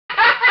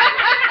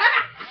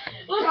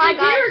Hi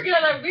guys.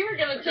 We were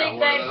gonna take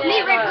back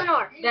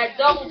that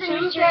double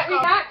tooth that we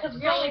got because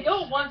we only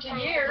go once a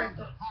year.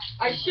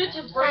 I should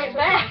just bring it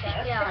back.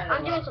 Yeah,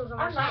 I'm doing some for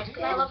my science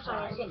because I love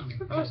science.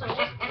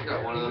 I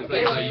got one of them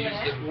things. I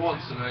used it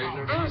once and I ain't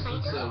never used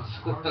it since.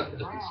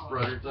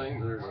 Spreader thing.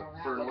 There's a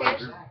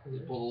fertilizer. You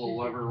pull a little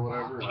lever or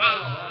whatever.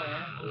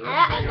 Oh,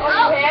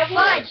 you have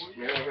one?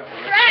 Yeah, I got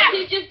one.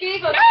 He just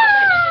gave us one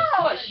that you just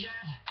push.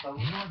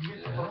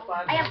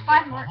 I have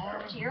 5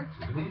 markers here.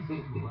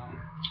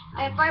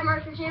 I have 5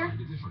 markers here.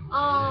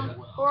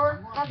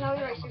 4 have no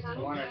erasers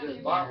on it.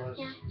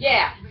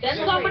 Yeah, then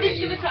somebody's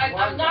gonna come.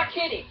 I'm not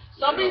kidding.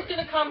 Somebody's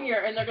gonna come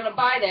here and they're gonna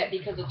buy that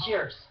because it's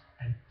yours.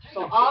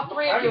 So all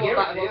 3 of you will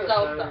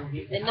sell stuff,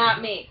 and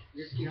not me.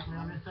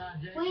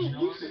 Wait,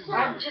 you said.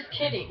 I'm just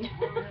kidding.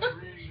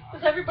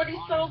 Because everybody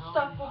sold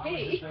stuff with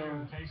me.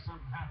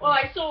 Well,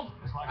 I sold.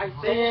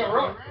 They didn't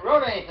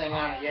wrote anything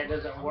on it yet.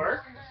 Does it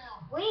work?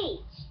 Wait.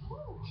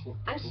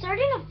 I just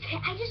started a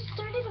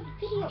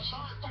video.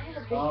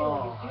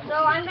 Oh. So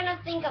I'm gonna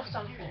think of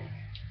something.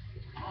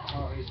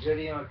 Oh, he's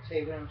video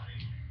taping.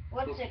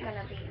 What's it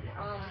gonna be?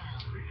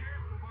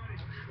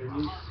 The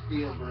new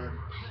Spielberg.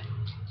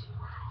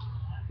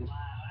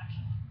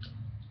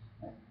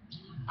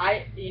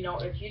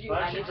 If you do Why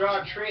don't you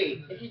draw a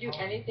tree? if you do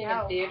anything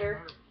in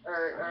theater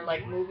or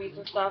like movies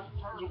and stuff,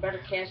 you better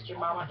cast your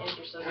mama and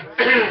your sister.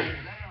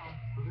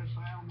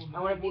 I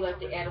want to be like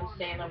the Adam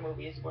Sandler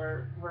movies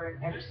where we're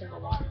in every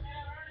single one.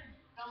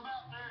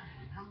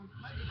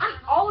 I'm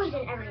always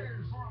in every.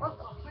 What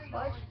the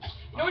fuck?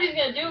 You know what he's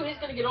gonna do? He's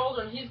gonna get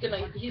older and he's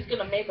gonna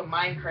make a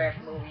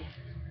Minecraft movie.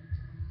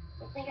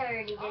 I think I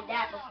already did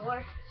that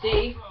before.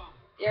 See?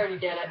 You already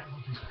did it.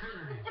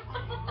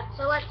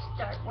 So let's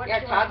start. What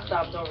Yeah, Todd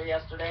stopped over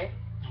yesterday.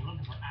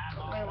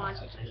 I want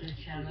it to be.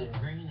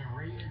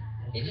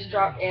 He just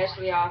dropped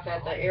Ashley off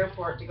at the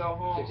airport to go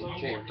home. So He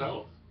camped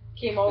out.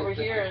 came over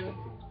here and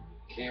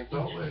Camped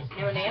out last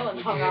him and Alan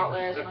hung out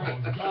last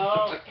night.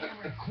 Oh.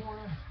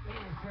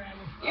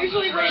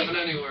 Usually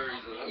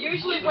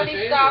when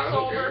he stops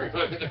over,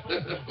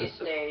 he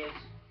stays.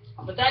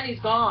 But then he's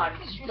gone.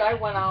 Shoot, I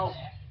went out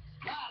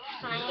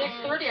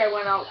 6:30. I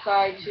went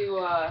outside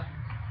to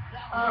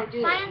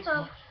Science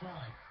of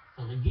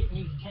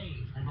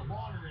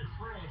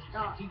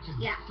dogs.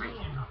 Yeah, science.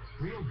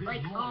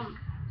 Like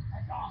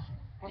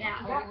yeah.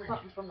 I got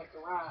something from the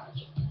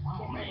garage.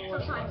 For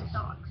science of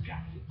dogs.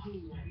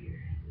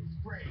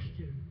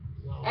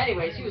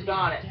 Anyways, he was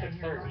gone at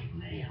 6:30.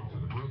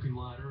 With a broken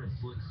ladder and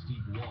slick,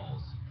 steep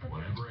walls,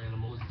 whatever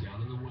animal is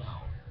down in the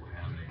well would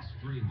have an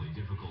extremely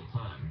difficult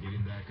time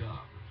getting back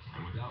up.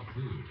 And without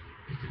food,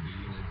 it could be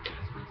in a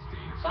desperate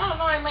state. So I don't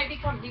know, I might be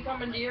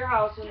coming to your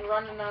house and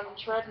running on the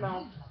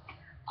treadmill.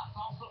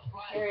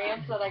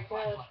 Marianne said I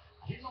could.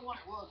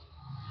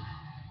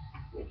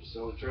 Did you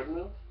sell the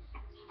treadmill?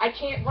 I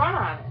can't run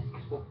on it.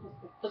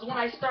 Because when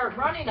I start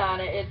running on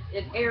it,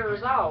 it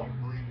airs out.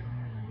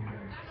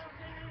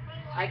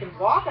 I can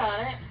walk on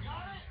it.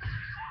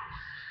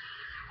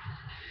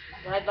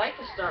 But I'd like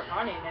to start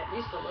running at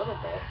least a little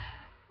bit.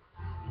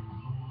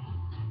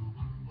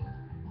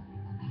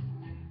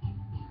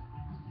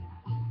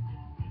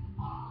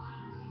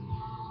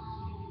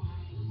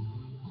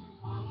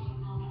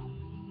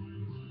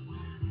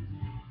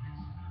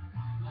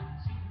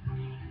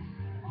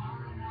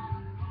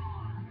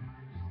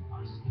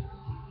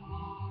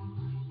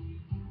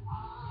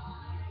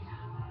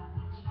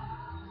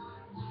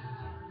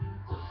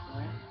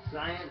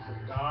 Science of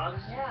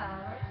dogs?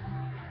 Yeah.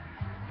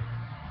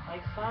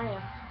 Like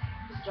science.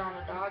 Just drawing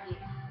a doggy.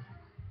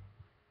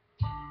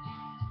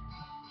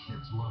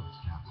 Kids love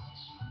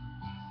tablets.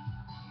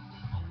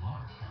 A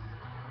lot of them.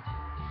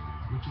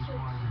 Which is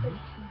why the new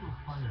Kindle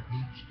Fire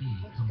HD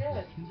comes with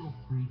a Kindle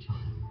Free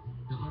Time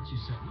that lets you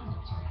set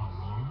limits on how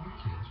long your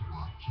kids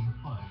watch and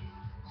play.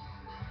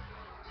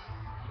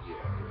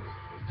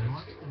 Yeah. And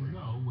lets them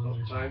know when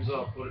there's Time's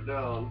up. Put it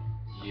down.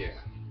 Yeah.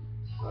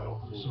 I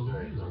don't think so you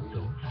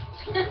don't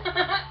have to.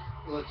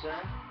 What's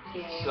that?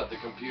 Set the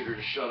computer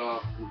to shut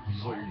off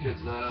so your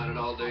kid's not on it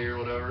all day or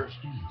whatever.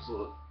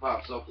 So it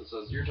pops up and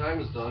says your time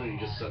is done, and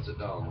he just sets it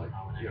down like,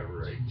 yeah,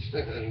 right.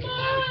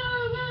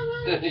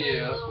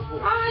 Yeah.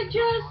 I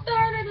just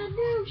started a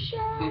new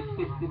show.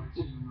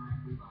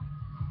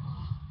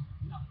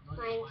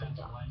 Science of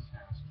dogs.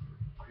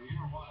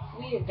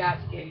 We have got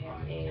to get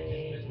him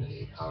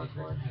a power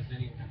cord.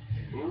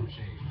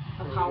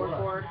 A power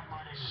cord.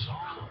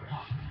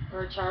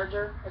 Or a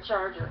charger. A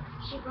charger.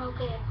 She broke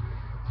it.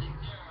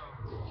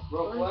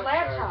 Broke His what?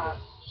 laptop.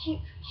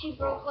 She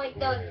broke like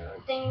the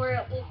thing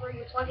where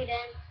you plug it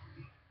in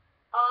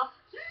off.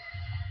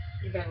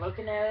 You've been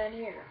looking at it in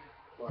here.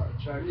 What,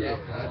 charger? Yeah, I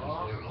just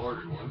haven't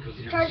ordered one because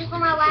you're Charger for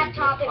my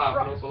laptop. It popping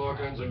broke. up with all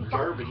kinds of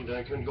garbage, and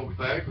I couldn't go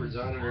backwards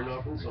on it or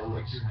nothing. So I'm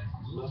like,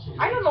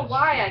 I don't know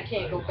why I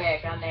can't go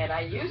back on that.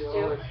 I used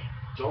to.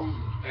 Some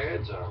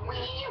ads on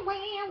it. Why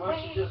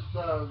don't you just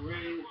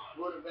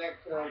re-put it back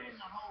a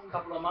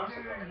couple of months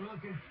ago?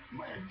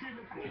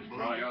 It's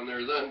probably on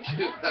there then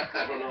too.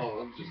 I don't know.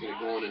 I'm just gonna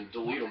go in and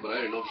delete them, but I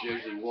didn't know if she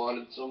actually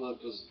wanted some of it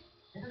because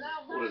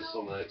What is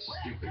some of that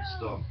stupid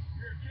stuff?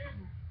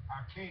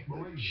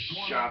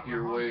 Shop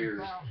your way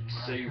or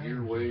save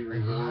your way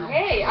reward.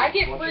 Hey, I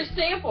get free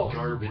samples.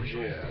 Garbage,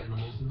 yeah.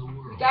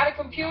 You got a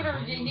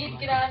computer, you need to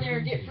get on there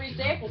and get free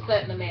samples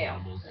sent in the mail.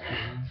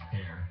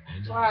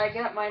 That's why I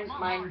got my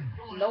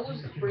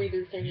nose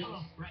breather thingy.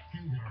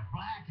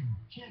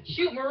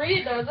 Shoot,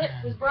 Maria does it.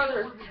 His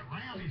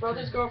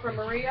brother's girlfriend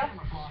Maria,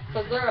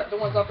 because they're the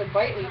ones up in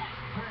Whiteley.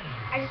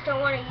 I just don't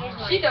want to use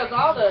my. She does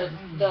all the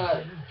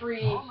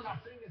free,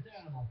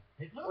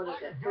 what is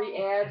it, free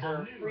ads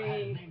or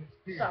free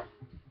stuff.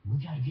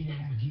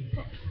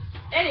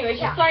 Anyway,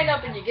 you sign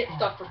up and you get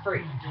stuff for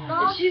free.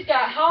 And she's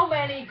got how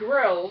many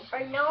grills?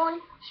 Are known.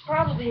 She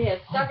probably has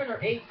 7 or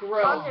 8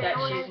 grills that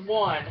she's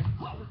won.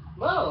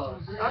 Whoa.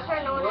 Dogs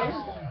are known as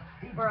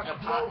for a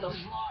Possum.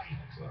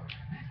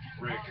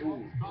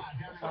 Raccoon.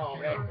 Oh,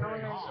 right.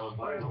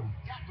 Albino.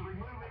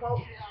 quote.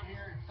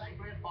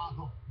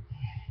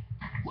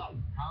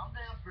 Calm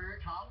down, Spirit,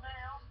 calm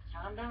down.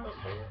 Calm down.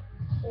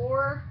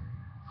 Or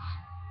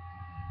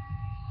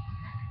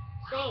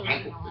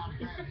sing.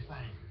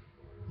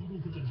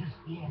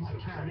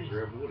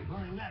 Grab Woody.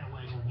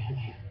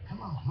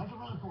 Come on, make a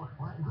run for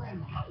it. Grab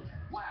him.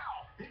 Wow,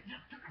 it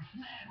just took a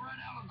snap right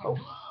out of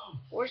the glove.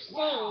 Or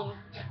sing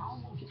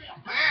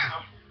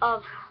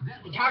of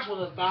He talks with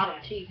his bottom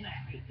teeth. There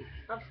he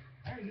goes.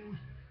 There you go.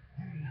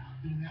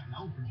 Get him out and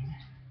open him.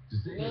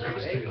 There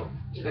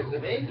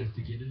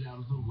To get it out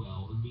of the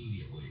well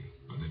immediately.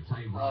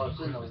 Oh, it's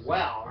in the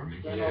well.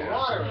 There's no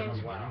water in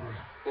the well.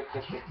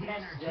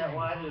 Is that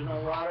why there's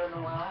no water in the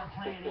well?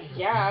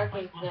 Yeah,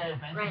 because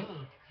right.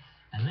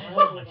 And then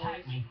he'll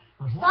attack me.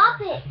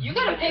 Stop it! you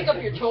gotta pick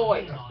up your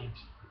toys.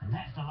 And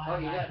that's the Oh,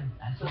 you got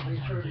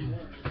something pretty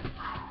good.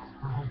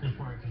 I hope this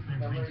works. It's been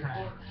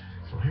retried.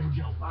 So here we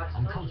go.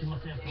 I'm coaching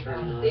myself. See?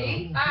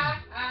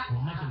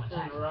 We'll make him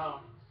attack.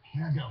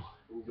 Here we go.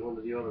 I'm going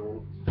to the other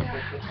one.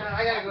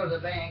 I gotta go to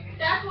the bank.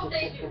 That's what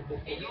they do.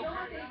 And you know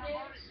what they did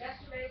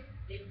yesterday?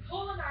 They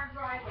pulled in our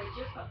driveway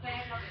just to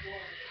bang up the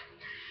door.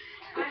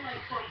 I'm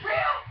like, for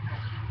real?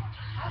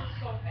 I was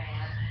so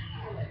mad.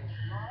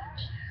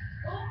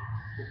 Oh,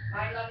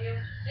 I love you.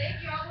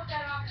 Thank you. I'll put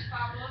that off,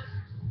 Pablo.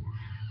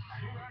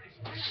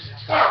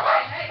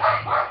 Hey.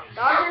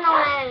 Dogs are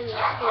known as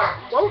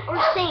quote or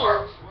sing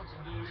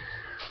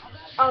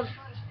of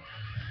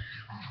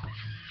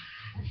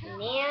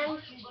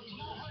man's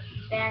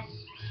best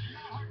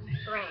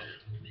friend.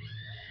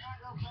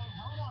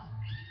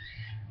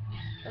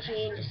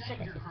 Okay, just a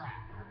second.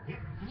 I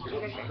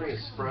think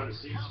it's spread, a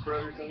seed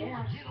spread or something.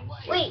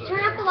 Wait, turn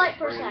up the light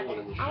for a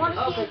second. I want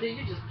Oh, to but see.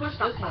 you just push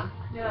this one.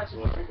 Yeah, That's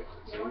what I think.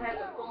 you don't have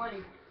to pull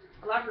any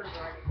levers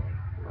or anything.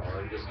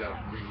 Well, you just got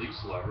a release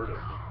lever to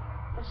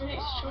What's the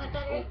next short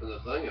that is? open the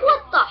thing up.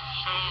 What the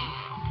heck?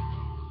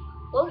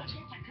 Quote.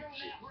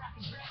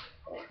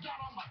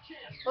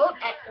 Quote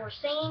at or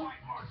saying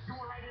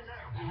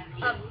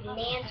of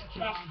man's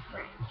best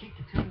friend.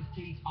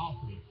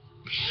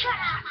 Shut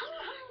up!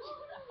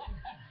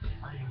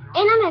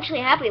 And I'm actually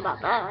happy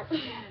about that.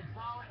 It's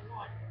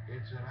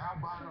an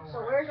albino. So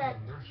where's that?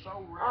 They're so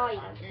Oh, rare,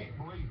 yeah. I can't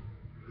believe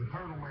it. The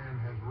Turtle Man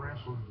has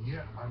wrestled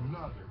yet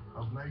another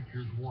of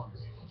nature's wonders.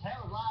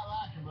 Hell, I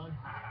like him, bud.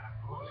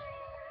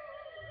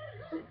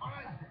 Thank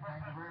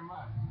you very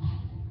much.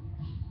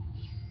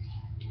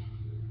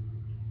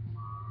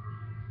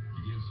 To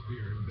give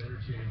Spirit a better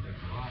chance at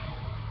survival,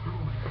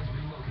 Turtle Man is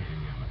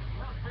relocating him.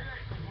 Well,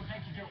 Spirit, we'll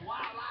take you to a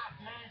wildlife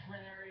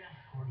management area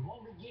where you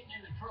won't be getting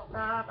into trouble.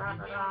 Da da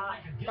da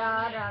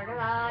da da da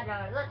da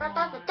da da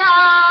da da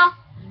da.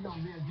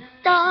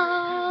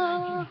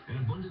 An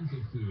abundance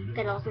of food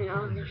Could also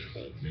know his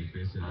face. make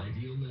this an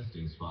ideal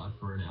nesting spot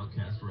for an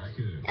outcast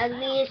raccoon.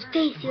 Ugliest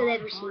face you'll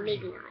ever see.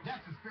 Maybe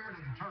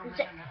not.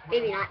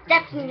 Maybe not.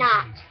 Definitely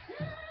not.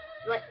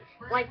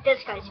 Like this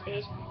guy's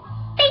face.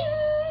 Ding!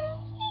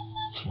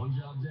 One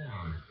job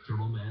down,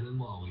 Turtle Man and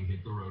Molly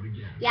hit the road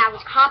again. Yeah, I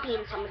was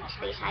copying somebody's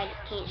face. I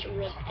just can't show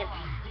you it because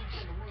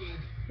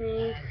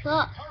thing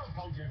sucks.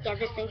 Yeah,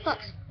 this thing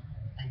sucks.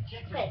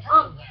 Okay,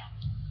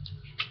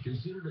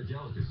 Considered a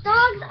delicacy.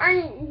 dogs are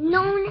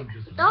known.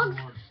 Dogs,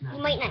 you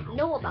might not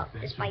know about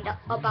this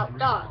about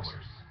dogs.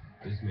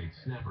 This makes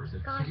snappers a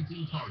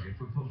tempting target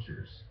for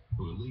poachers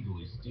who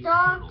illegally steal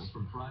Dogs, turtles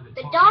from private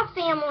the farms dog and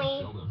family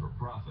sell them for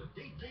profit.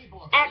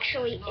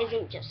 actually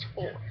isn't just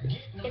four.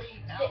 It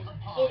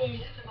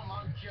is,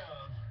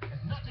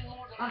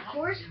 of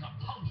course,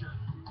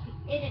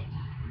 it is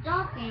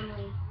dog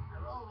family.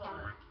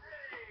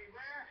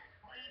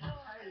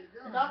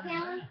 The dog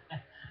family?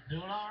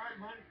 Doing all right,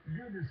 buddy?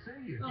 Good to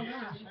see you. Oh,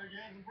 yeah.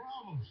 Any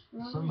problems?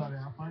 Somebody,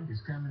 I think, is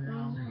coming in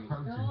on this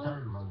poaching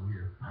turtle over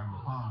here out of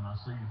the pond. I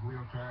see his wheel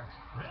tracks.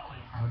 Really?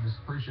 I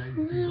just appreciate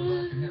the people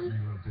that can help me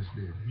with this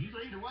deal. You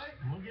lead the way,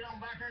 and we'll get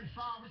on back there and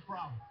solve this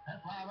problem.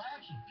 That's live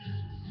action.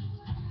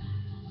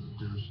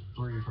 There's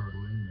 3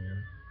 turtle in there.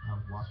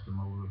 I've watched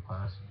them over the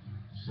past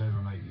 7,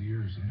 8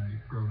 years, and they've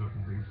grown up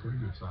to be a pretty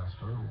good sized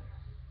turtle.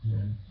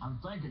 And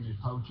I'm thinking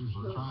these poachers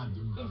are trying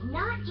to. It's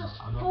not just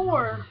I don't know if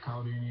four. they've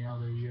caught any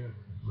out there yet.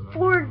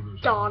 4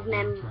 dog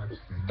members.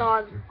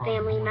 dog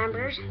family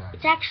members.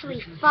 It's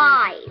actually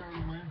 5.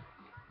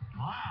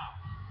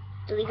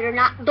 Believe it or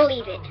not,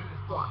 believe it.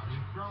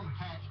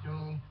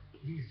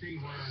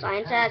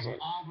 Science has it.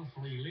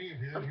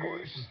 Of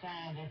course. This is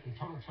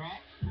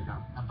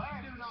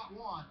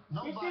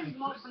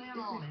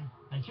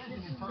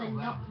the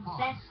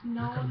best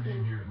known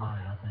thing.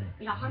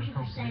 It's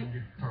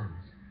 100%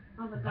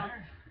 of a dog.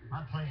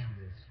 My plan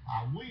is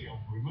I will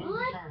remove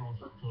the turtles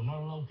to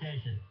another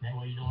location. That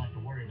way you don't have to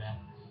worry about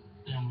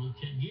them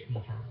getting the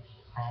turtles.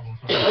 Problem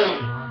solved.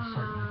 I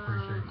certainly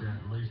appreciate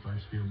that. At least they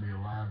still be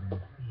alive and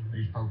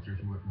these poachers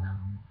wouldn't have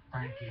them.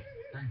 Thank you.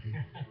 Thank you.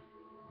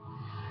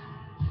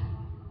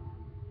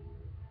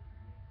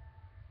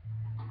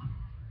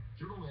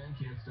 Turtle Man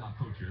can't stop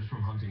poachers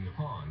from hunting the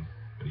pond,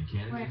 but he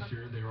can make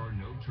sure there are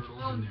no turtles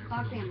in there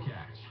for them to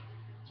catch.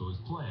 So his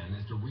plan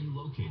is to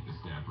relocate the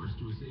snappers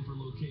to a safer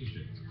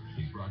location.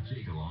 He's brought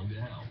Jake along to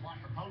help.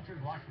 Watch the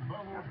poachers, watch the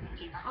bubbles.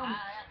 Keep an eye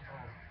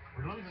out.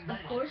 We're losing Of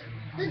course,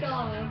 the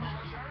dog.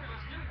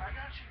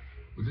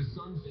 With the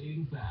sun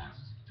fading fast,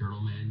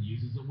 Turtle Man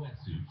uses a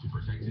wetsuit to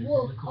protect him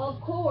Wolf, from the cold.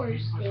 of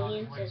course, the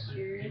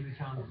ancestor He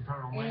becomes the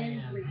turtle of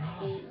man.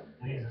 everything.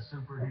 He's a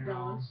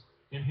superhero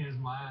in his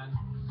mind.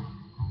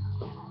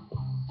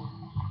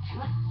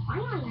 Why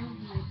do I know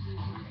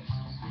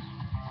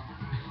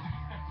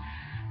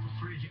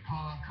Frigid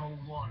pond, cold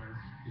water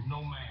is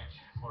no match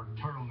for the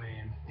turtle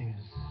man in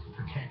his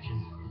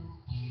protection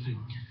suit.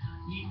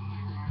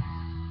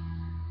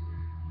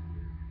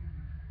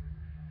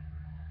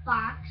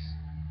 Fox?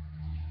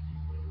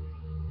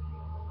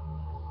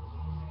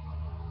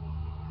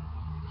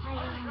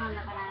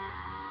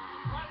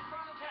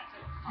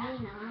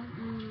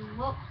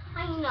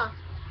 Hyena.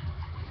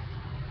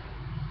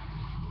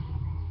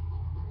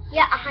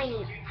 Yeah, a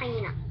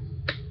hyena.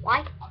 Why?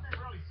 I've been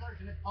really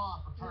searching this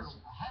pond for turtles.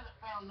 I haven't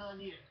found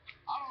none yet.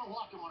 I don't know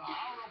what's going on. I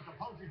don't know if the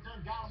poachers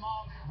done got them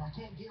all. I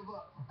can't give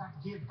up. I got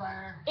to give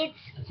fire. It's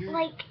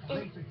like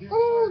an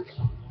old,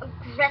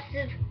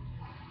 aggressive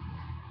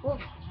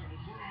wolf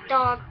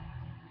dog.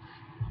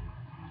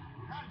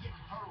 Try to get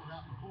the turtles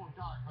out before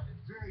dark, but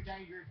it's very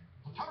dangerous.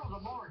 The turtles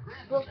are more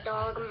aggressive. Wolf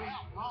dog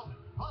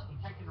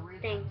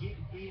thing.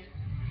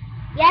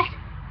 Yes,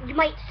 you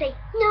might say,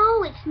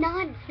 no, it's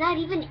not. It's not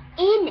even in.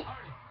 Yeah,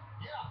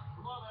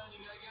 come on, man.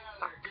 You gotta get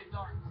out of there. Get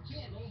dark. I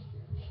can't, man.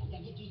 I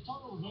gotta get these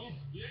turtles, man.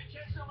 You ain't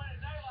catch them in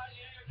the daylight.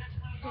 You ain't gonna catch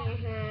them in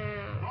the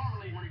dark.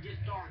 Normally, when it gets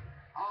dark,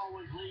 I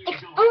always leave.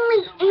 It's only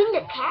in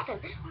the cat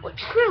family. Well,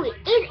 true,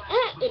 it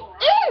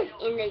is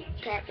in the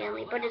cat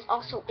family, but it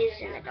also is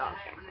in the dog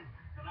family.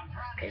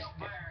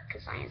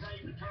 Because science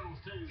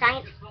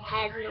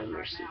has no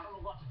mercy.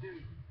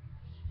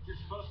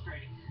 Just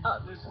frustrating. Oh.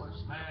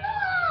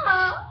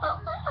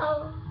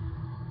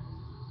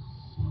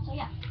 So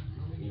yeah,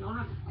 you don't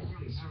have to fight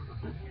this.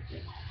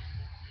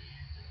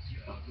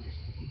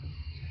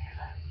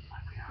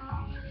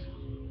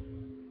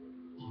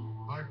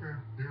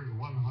 Biker, here's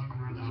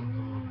 100 ounces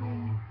of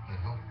gold to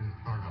help you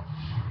start up.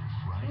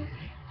 Right.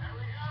 There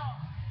we go.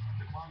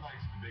 The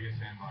Klondike's the biggest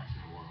sandbox in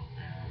the world,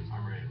 and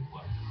I'm ready to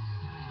play.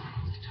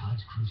 With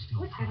Todd's crew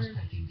still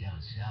prospecting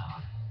down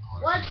south.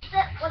 What's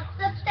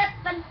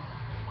happening?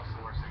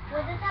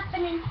 What is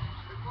happening?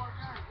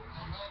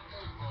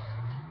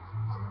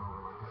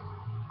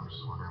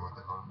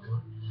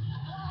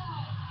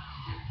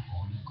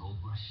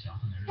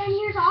 Then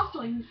here's also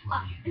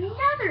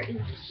another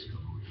interesting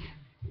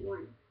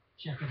one.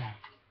 Check it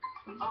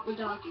out. The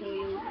dog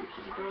family.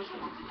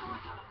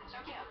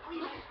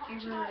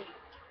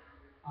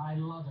 I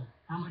love it.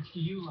 How much do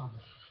you love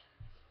it?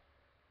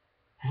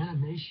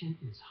 Animation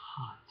is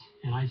hot,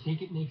 and I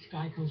think it makes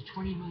Geico's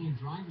 20 million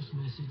drivers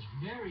message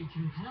very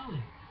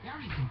compelling.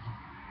 Very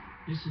compelling.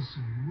 This is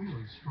some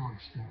really strong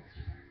stuff.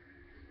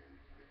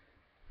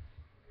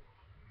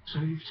 So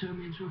you've turned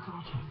me into a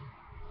cartoon.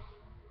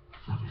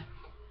 Love it.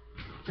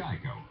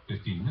 Geico.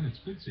 15 minutes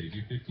could save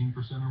you 15%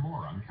 or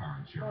more on car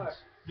insurance.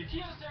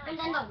 And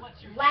then the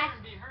last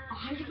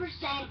 100%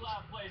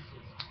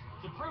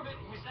 To prove it,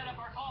 we set up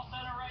our call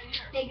center right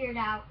here. figured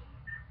out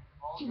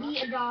to be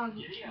a dog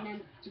family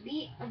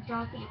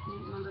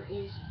member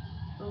is,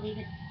 believe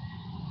it.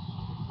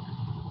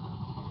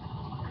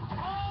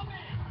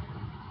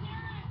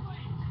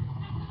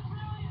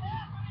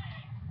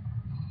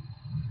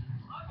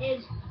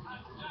 Is,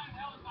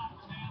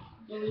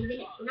 believe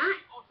it or not,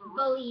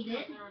 believe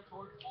it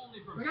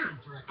or not.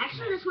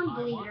 Actually, this one,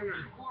 believe it or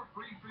not.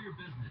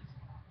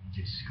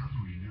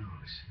 Discovery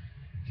knows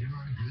there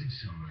are good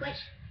summers.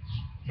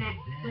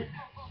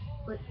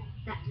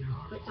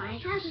 But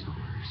science has it.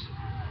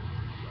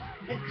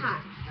 The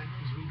cock.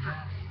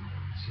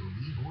 So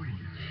leave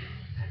ordinary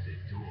at the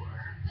door.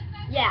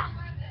 Yeah.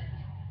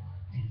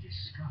 And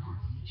discover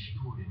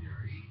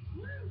extraordinary.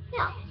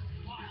 Yeah.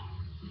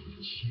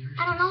 Cheers.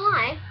 I don't know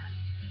why.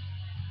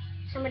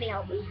 Somebody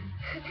help me.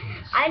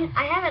 I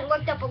haven't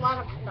looked up a lot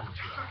of the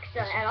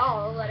taxa at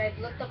all, but I've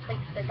looked up like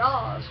the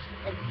dogs,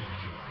 like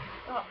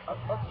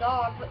a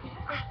dog. But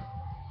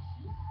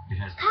It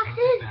has taxa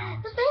is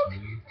the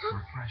family.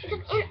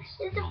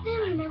 It's a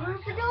family member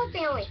of the dog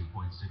family.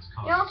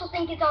 I also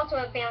think it's also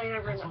a family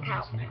member in the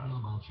house.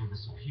 Ultra the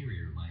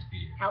superior light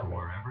beer How? for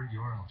wherever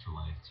your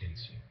ultralife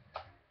takes you.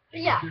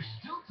 Yeah. There's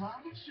still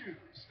time to choose a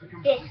This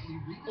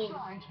completely is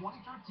redesigned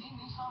 2013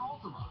 Nissan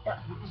Altima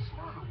with a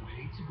smarter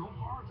way to go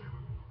farther.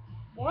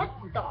 what More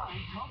the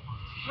refined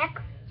comfort heck?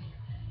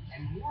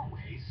 and more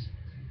ways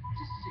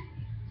to see.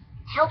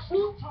 Help me?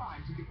 Still time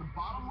to get the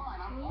bottom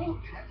line on all of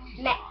it at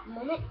Nissan.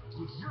 Moment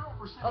With 0%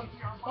 of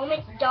APR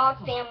moment financing dog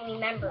on family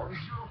Altima, member. or 0%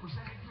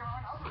 APR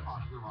on other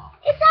popular models.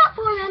 It's not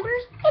 4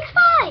 members. It's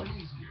 5.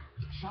 Easier.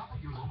 Shop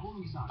at your local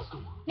Nissan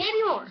store. Maybe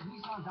more.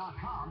 Use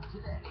Nissan.com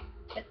today.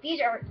 But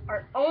these are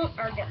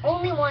the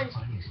only ones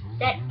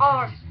that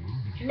are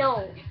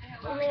known.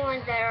 Only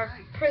ones that are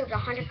proved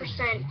 100%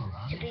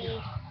 to be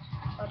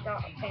a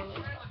dog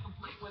family.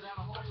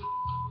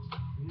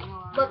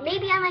 But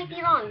maybe I might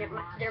be wrong.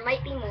 There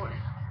might be more.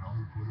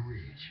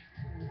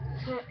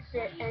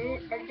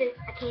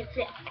 I can't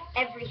fit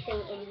everything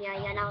in here,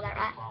 you know that,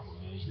 right?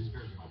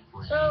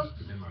 So,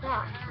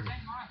 yeah.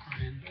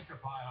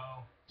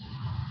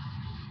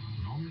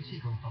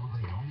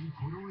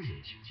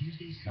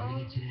 Tuesday, 7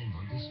 to 10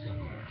 on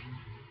Discovery.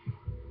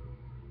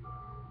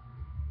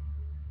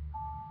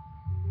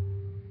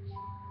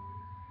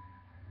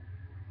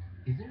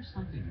 Is there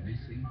something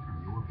missing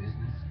from your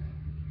business?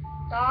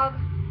 Dog.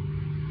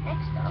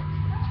 Next up.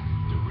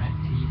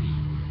 DirecTV,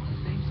 the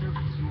same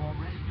service you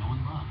already know and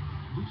love.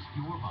 Boost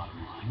your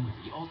bottom line with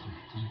the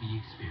ultimate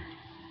TV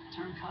experience.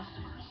 Turn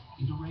customers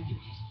into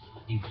regulars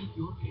and keep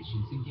your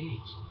patients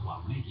engaged while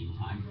making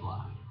time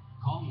fly.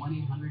 Call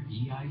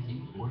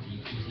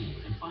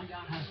 1-800-EIZ-4DTV and find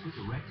out how to put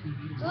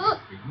DirecTV to work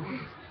for your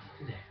business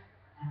today.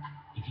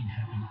 It can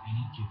happen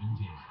any given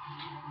day.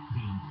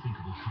 The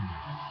unthinkable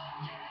comeback,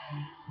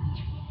 an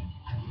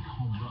epic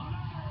home run,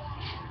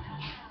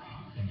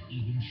 and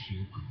even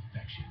sheer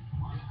perfection.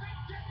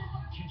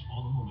 Catch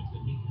all the moments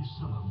that make your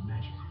summer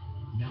magical.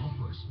 Now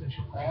for a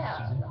special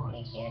off-season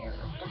price.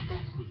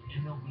 With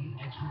MLB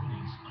Extra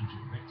Innings on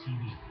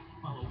DirecTV.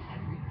 Follow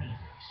every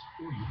benefits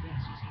or your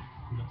fantasy team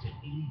with up to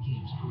 80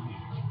 games per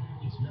week.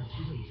 It's not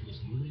too late for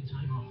this limited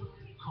time offer.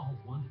 Call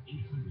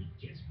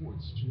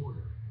 1-800-GET-SPORTS to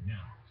order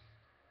now.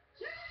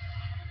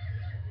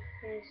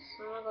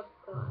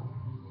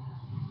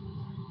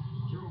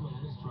 Turtle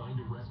Man is trying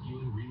to rescue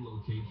and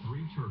relocate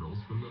 3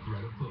 turtles from the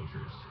threat of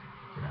poachers.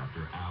 But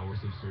after hours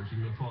of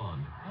searching the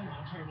pond, Come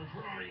on, turtles,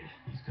 where are you?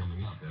 he's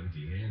coming up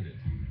empty-handed.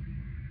 Come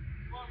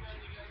on, man,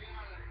 you gotta get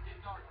out of there. It's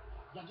getting dark.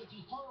 Gotta get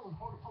these turtles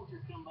before the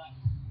poachers come back.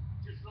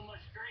 Just so much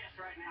stress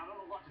right now. I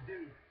don't know what to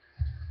do.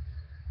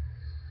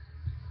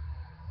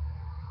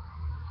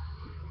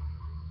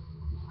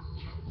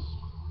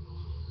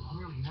 I'm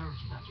really nervous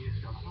about this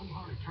stuff. I don't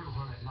hardly turtles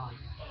on at night.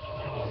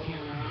 You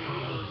can't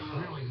control it. It's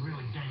really,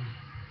 really dangerous.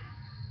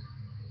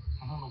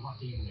 I don't know what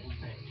to even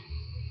expect.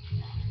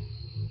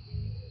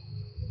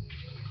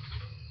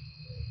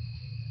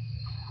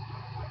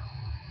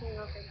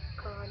 Another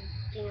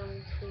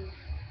goddamn tooth.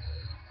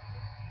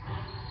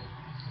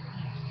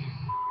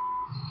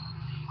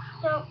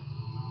 So,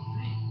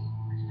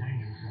 It's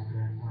dangerous out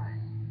there at night.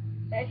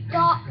 the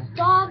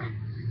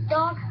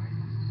dog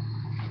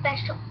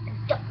special,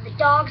 the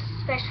dog's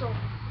special,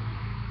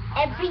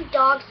 every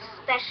dog's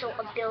special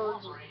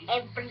ability,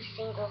 every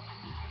single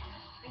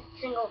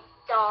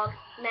dog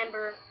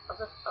member of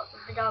the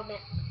dog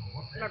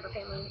member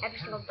family, every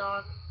single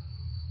dog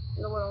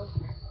in the world,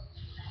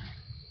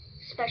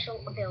 special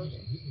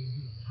ability.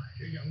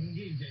 Two.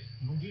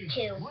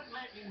 Wouldn't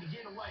let him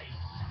get away.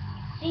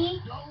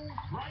 See? Go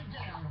right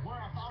down to where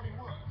I thought he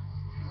was.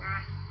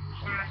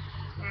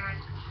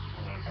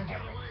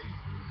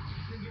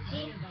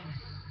 See?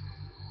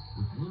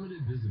 With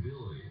limited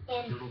visibility,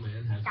 Turtle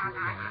Man has to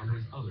rely on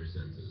his other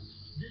senses.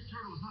 This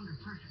turtle is under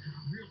pressure because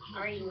I'm real close.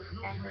 Are you to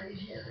it. effing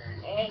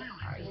kidding?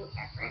 Are you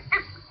effing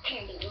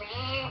kidding, When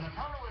man? the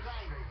turtle is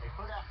angry, they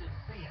put out this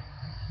fin.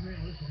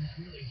 Man, this one's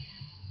really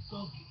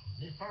funky.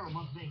 This turtle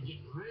must have been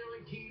getting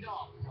really keyed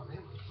off because there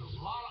was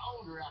a lot of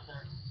odor out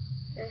there.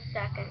 Just a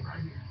second.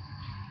 Right here.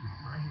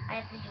 Right here. I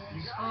have to do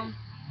You this. got it?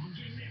 I'm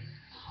getting it.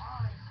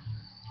 All right.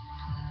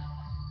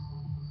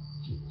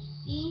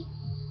 See?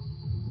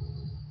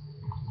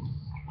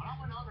 When I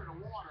went under the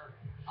water,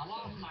 I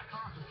lost my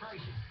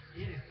concentration.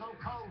 It is so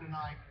cold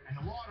tonight, and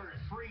the water is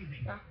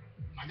freezing. I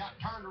got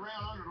turned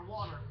around under the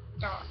water.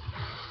 Dark.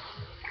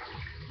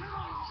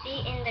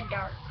 See in the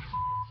dark.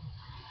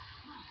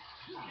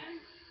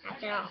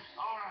 That's an O.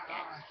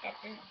 That's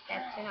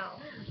an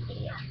O.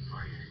 Idiot.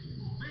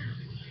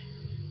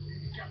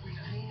 Got me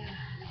the hand.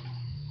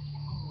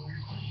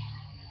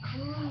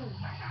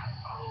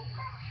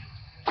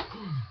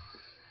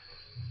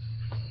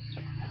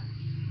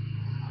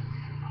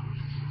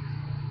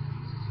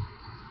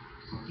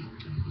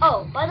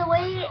 Oh, by the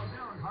way,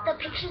 the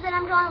pictures that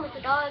I'm drawing with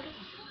the dog,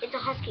 it's a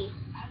husky.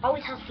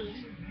 Always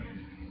huskies.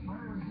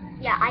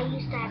 Yeah, I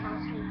used to have a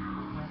husky.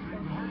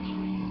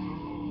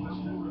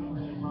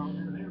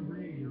 They're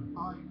ready to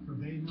fight because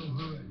they know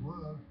who it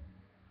was.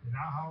 And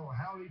how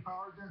he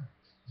powered them?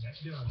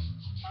 That's done.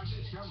 I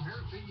just come here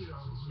to see you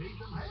need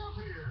some help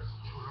here.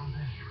 We're on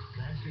that.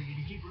 That's so you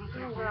keep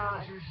looking Oh for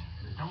God. answers.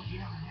 Don't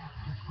yell it out.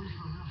 Just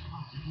whisper real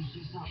slow. If you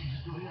see something,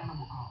 just do an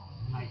animal call.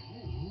 Like,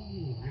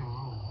 ooh, real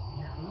low.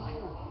 Yeah,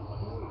 ooh,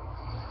 ooh.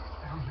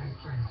 Sounds like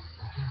friends.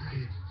 That's what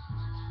it is.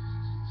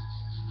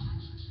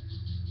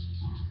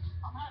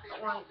 I'm happy to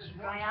Want help this to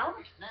try morning. out?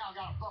 Now I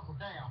gotta buckle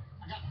down.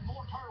 I got some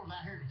more turtles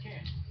out here to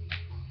catch.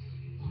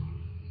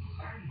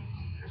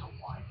 There's a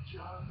white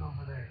jug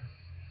over there.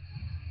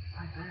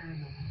 Right there in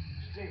the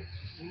sticks.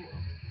 You see it?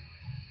 Man.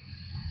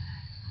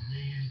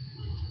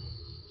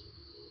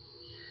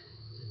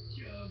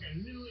 Jug, I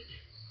knew it.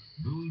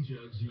 Buoy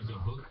jugs use a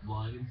hook,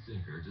 line, and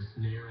sinker to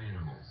snare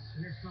animals.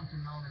 And there's something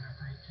on it, I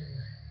think, too.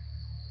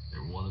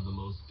 They're one of the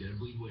most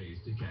deadly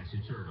ways to catch a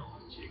turtle.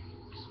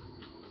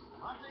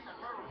 I think a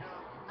turtle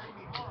jug made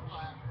me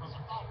horrified because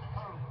I thought the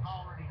turtle was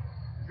already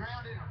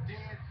drowned or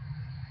dead.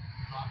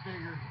 So I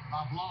figured if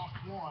I've lost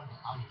one,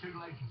 I was too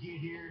late to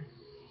get here.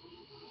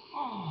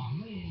 Oh,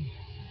 man.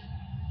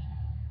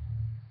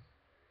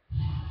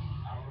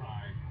 All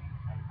right.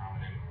 Have a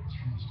holiday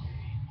Tuesday.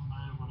 No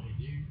matter what I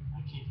do, I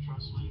can't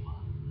trust Levi.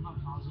 I'm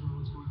not positive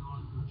what's going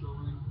on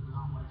patrolling, but I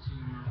don't like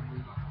seeing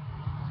Levi.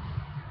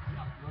 You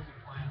got brilliant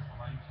plans for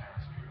lane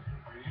task.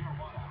 Are you in or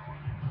what,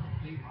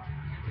 Alan? Levi,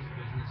 keep this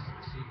business a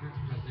secret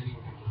because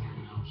anyone can hear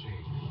me on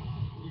shade.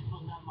 He's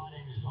putting out my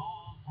name is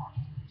all part.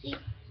 See,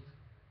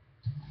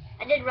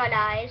 I did red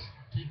eyes,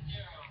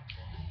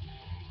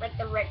 like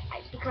the red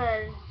eyes,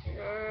 because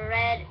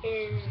red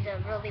is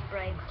the really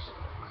bright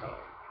color.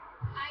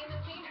 I'm a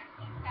painter.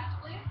 Scotch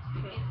blue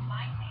is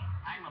my thing.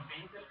 I'm a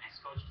painter and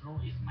Scotch Blue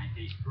is my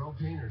taste. Pro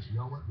painters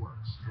know it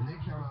works, and they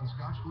count on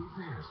Scotch Blue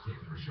Painter's Tape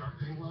for sharp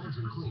paint lines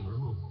and clean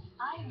removal.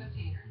 I'm a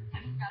painter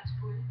and Scotch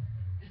blue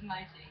is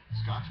my thing.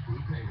 Scotch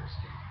Blue Painter's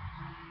Tape.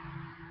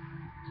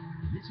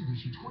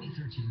 Mitsubishi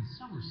 2013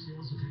 Summer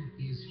Sales Event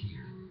is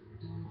here.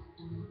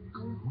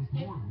 With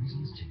more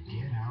reasons to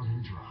get out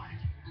and drive.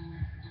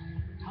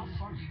 How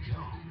far you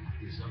go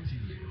is up to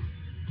you.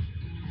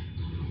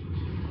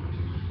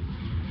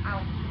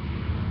 Ow.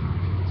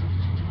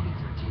 Mitsubishi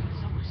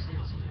 2013 Summer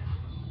Sales Event.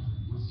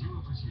 With 0%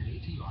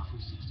 APR for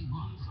 60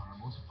 months on our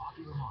most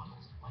popular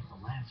models, like the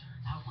Lancer,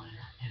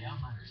 Outlander, and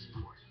Outlander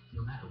Sport.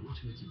 No matter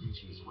which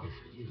Mitsubishi is right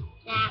for you.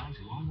 Nah, I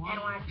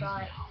don't want to draw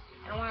it.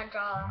 I don't want to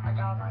draw a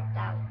dog like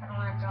that. I don't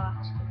want to draw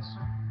a stupid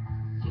stuff.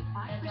 Get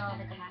 5%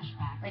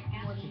 cashback like at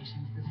gas Woody.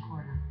 stations this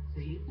quarter.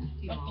 Save the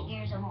fuel Like the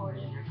ears of more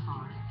Woody. in your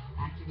car.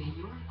 Activate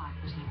your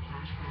 5%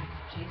 cashback.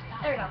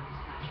 There we go.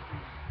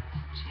 Chase.com/free.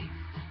 Chase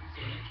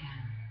so you can.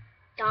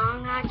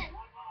 Darn it.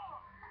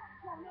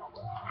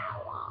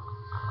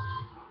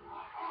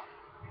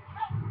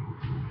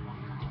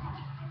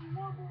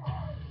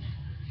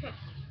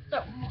 So,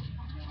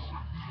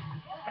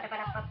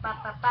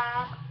 ba-da-ba-da-ba-ba-ba-ba.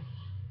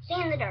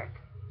 Stay in the dark.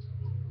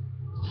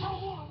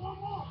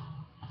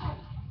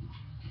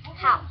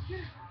 How?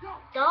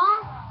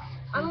 Dogs,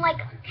 unlike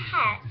a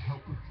cat,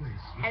 have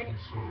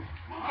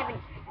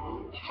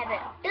an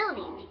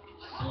ability to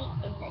see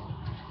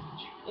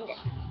in the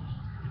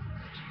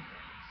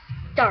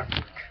dark.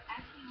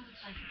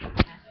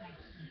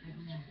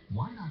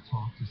 Why not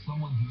talk to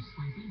someone who's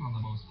sleeping on the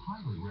most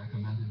highly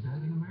recommended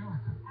bed in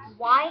America?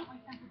 Why? See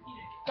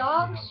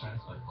Dogs how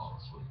fast I fall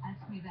asleep.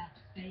 Ask me about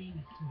staying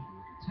asleep.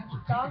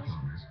 Tempur-Pedic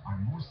owners are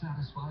more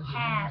satisfied than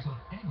owners of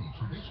any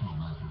traditional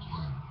mattress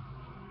brand.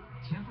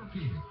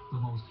 Tempur-Pedic, the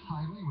most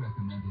highly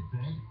recommended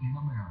bed in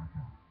America.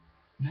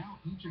 Now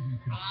each of you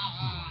can feel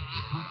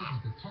the comfort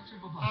at the touch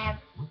of a button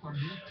with our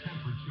new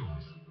Tempur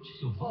choice.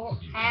 So both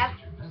of you can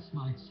get your best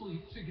night's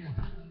sleep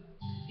together.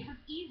 It was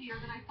easier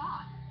than I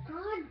thought.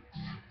 good.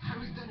 I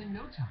was done in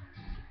no time.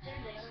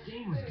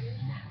 Stain was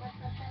snappy.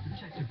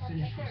 Protective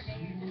finish was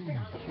smooth.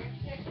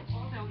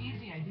 So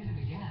easy I did it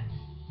again.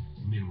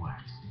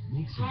 Minwax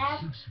makes your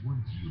sleeps work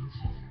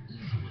beautiful,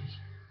 easily.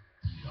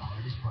 The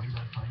hardest part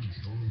about finding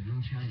stolen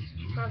moonshine is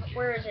moving it.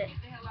 Where is it?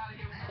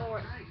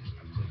 Or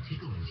Put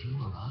Tickle and team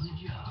are on the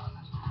job.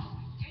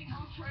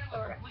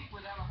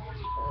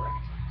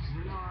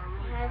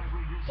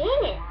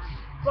 dang it.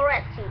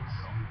 Fluorescence.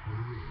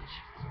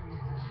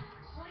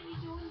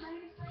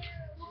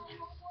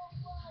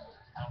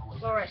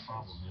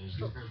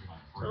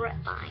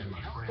 Fluorescence.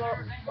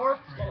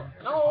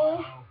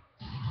 No.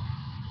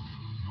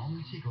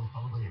 Only Tickle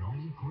followed by an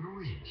all-new Porter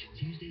Ridge.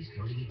 Tuesday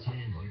starting at 10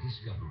 on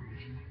Discovery.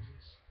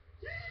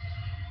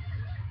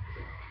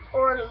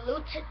 Or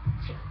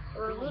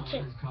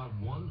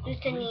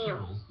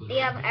Lutinium. They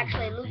have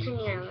actually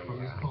Lutinium in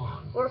there.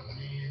 Or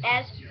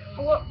as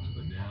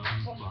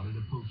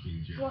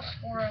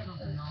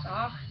phosphorescence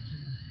off.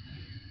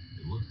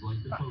 It looks like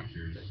the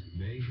poachers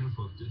may have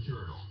hooked a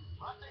turtle.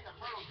 I think a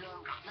turtle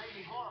jug made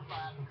me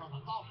horrified because I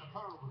thought the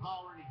turtle was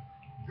already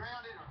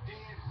drowned or dead.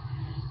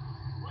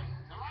 Wait,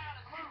 the line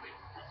is moving.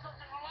 Put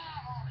something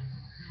alive on it.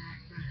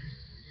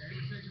 Every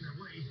second I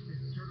waste,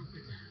 this turtle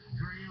could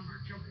drown or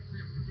choke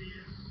itself to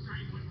death.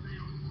 Same with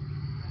them.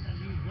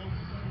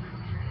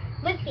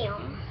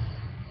 Lithium.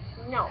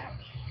 No.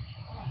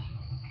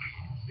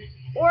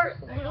 or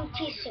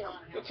lutetium.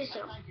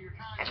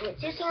 That's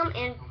lutetium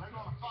and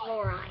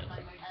fluorine.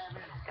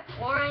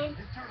 Fluorine.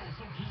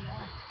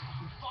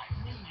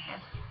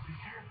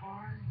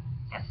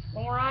 That's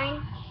fluorine.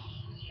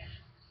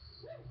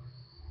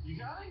 You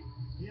got him?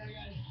 Yeah, I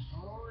got him.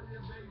 Oh, you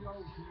big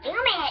old kid. Damn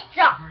it!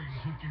 Stop.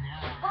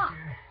 Fuck.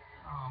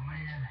 Oh,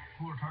 man.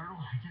 Poor turtle.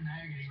 It's in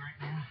agony right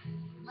now.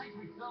 It makes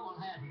me so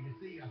unhappy to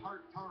see a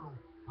hurt turtle.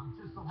 I'm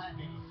just so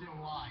happy he's still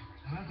alive.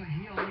 Luckily,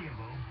 he'll live,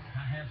 though.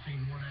 I have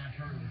seen one-eyed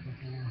turtles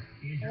before.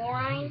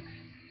 Fluorine.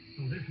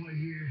 So this way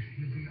here,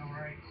 he'll be all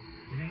right.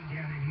 It ain't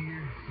down in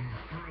here in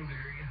the throat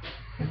area.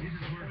 This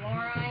is where the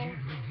Fluorine.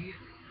 usually get.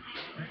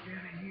 Right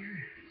down in here.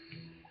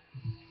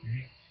 And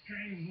it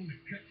strangles him.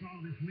 It cuts all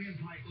this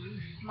windpipe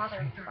loose.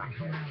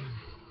 Motherfucker.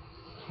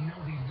 You know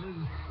he's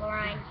loose.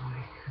 Fluorine.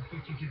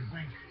 Get you to the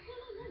bank.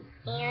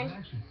 And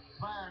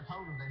Fire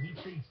told him that he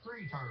sees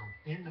 3 turtles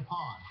in the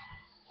pond.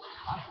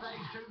 I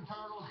saved 2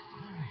 turtles,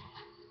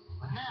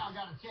 but now I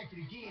gotta check it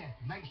again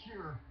to make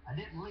sure I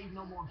didn't leave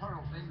no more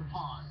turtles in the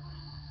pond.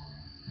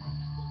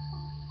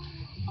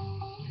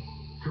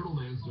 Turtle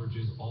Man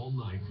searches all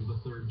night for the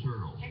 3rd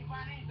turtle. Can't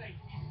find anything.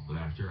 But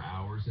after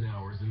hours and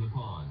hours in the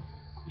pond,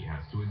 he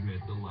has to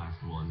admit the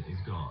last one is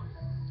gone.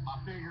 I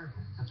figure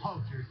the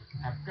poachers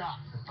have got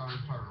the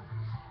 3rd turtle.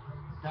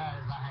 Sad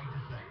as I hate to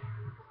say it.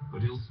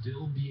 But he'll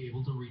still be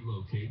able to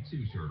relocate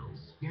 2 turtles.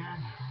 Yeah,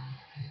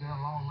 it's been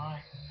a long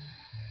night.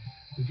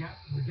 We got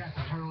the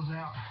turtles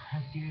out.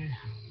 That's good.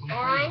 We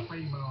Alright. saved the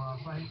female, I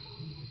think.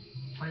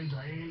 Saved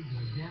the eggs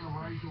and the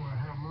generation will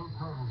have little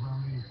turtles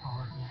on these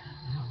parts.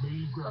 It'll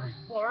be great.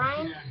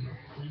 fluorine. Yeah,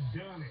 we've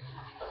done it.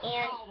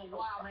 And All the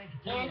Wildman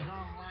continues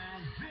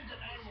online. Visit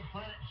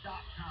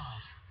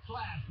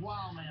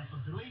animalplanet.com/wildman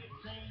for deleted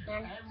scenes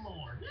and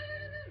more.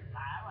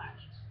 Live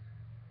action.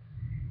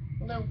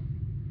 blue.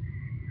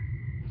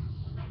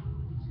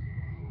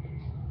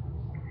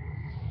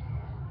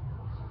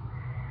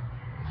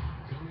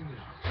 Coming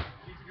up,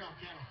 If you're gonna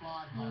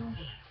camouflage my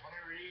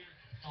whatever it is,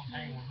 it's gonna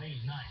hang with me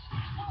tonight.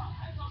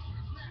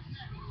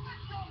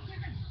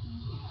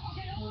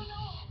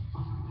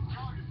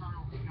 Charger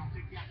turtle, he's gonna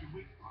pick out your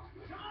weak spot.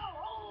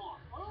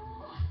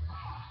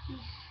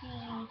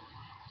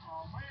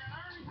 Oh man,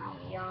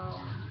 Ernie.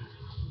 Yum.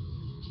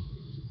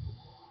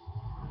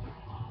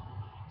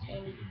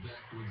 deep in the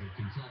backwoods of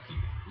Kentucky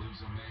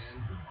lives a man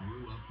who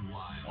grew up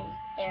wild.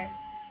 There.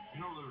 You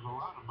know, there's a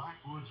lot of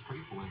backwoods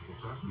people in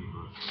Kentucky,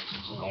 but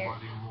There.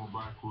 nobody more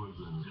backwoods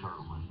than the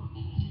turtle man.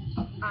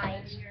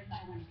 Eyes. He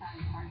bonded with the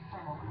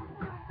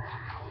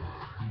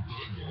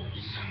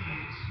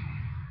animals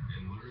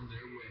and learned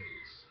their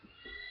ways.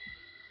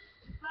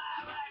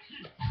 Live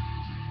action.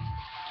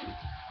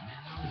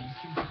 Now he's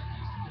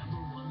Kentucky's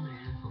 #1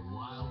 man for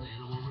wild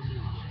animal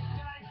removal.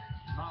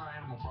 Not an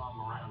animal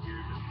problem around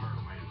here that the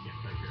turtle man can't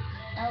take care of.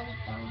 Oh,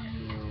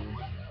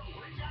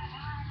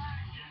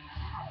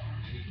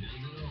 And he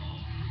does it all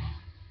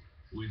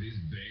with his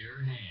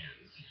bare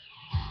hands.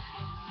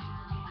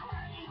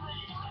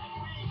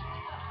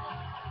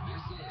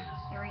 This is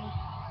 3.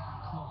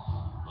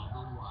 Call of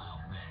the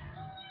Wild Man.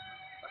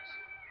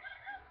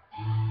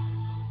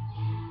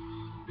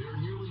 There are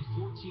nearly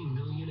 14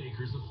 million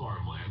acres of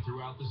farmland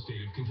throughout the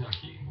state of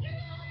Kentucky.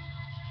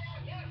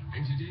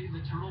 And today,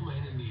 the Turtle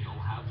Man and Neil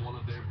have one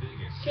of their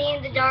biggest. See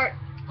in the dark.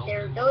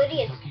 Their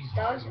ability is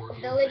dogs'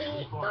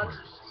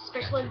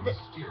 special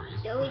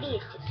ability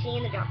is to see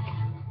in the dark.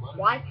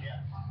 Why?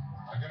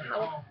 I got a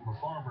call from a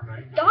farmer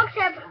named Dogs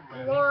have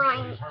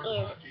fluorine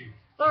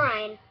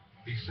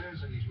He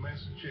says that he's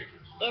missing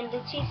chickens. and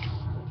This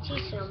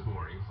lutetium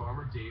morning,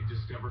 Farmer Dave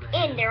discovered a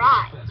in their handful of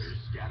eyes. feathers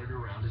scattered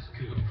around his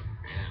coop,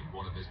 and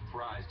one of his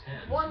prized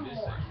hens One missing.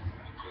 more. The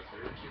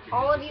 3rd chicken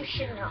All has of you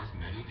should disappeared know. in as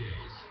many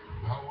days.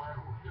 The whole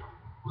animal go.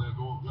 They'll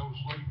go to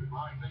sleep at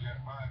night. They got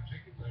 5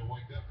 chickens. They'll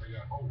wake up. They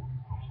got 4. We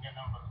got a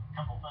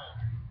couple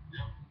feathers.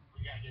 Yep.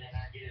 We gotta get in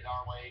there, get it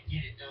our way,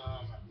 get it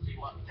done, and see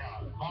what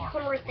kind of bark.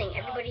 One more thing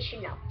everybody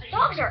should know.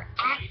 Dogs are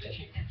active.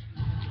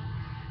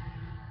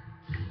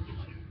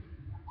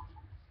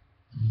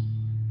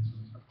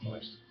 Of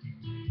course.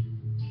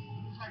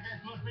 Looks like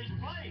that must be the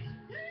place.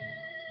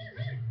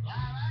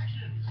 Live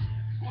action.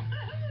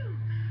 Woohoo!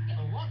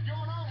 So what's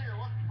going on here?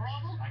 What's the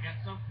problem? I got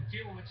something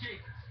killing my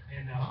chickens,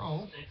 and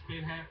it's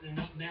been happening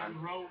up and down the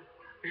road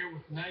here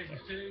with the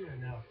neighbors too, and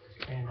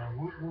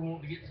we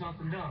want to get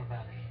something done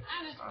about it.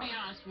 I'll just be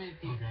honest with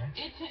you. Okay.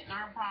 It's hitting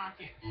our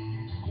pocket.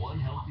 One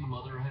healthy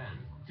mother hen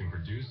can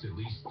produce at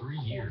least 3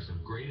 years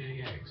of grade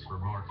A eggs for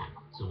market.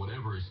 So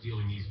whatever is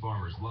stealing these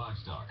farmers'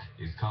 livestock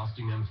is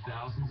costing them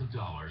thousands of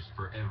dollars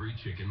for every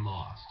chicken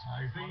lost.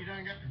 I see you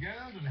done got the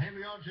guns and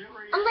heavy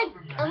artillery.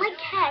 Unlike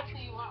cats,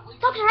 See what we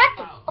dogs can are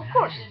active, do. of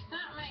course. If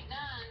something ain't done,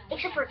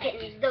 Except for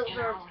kittens, those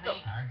are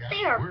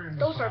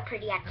those are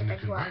pretty active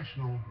as well.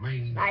 Conventional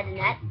means Other than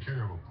that, taking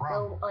care of a So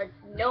problem.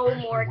 no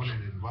more. Especially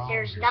when it involves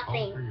There's your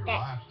nothing poultry or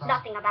that livestock,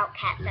 nothing about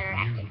cats is that are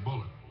to use active. a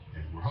bullet.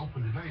 And we're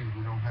hoping today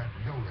we don't have to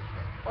go that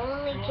way.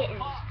 Only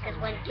kittens, because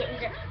when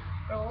kittens are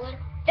rolling,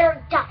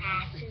 they're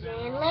dumbasses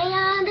and lay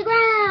on the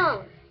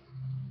ground.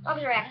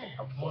 Dogs are active,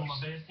 of One of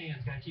course. my best hens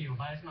got killed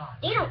last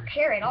night. They don't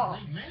care at all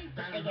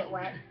if they get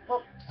wet.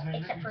 Well,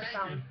 except for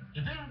some.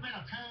 If there had been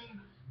a coon,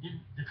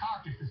 the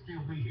carcass would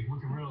still be here. We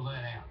can rule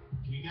that out.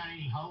 You got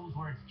any holes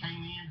where it came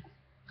in?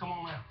 Come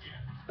on out.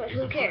 But If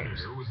who the cares?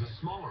 predator was a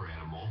smaller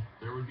animal,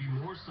 there would be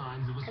more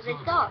signs of a Because it's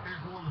struggle. dogs.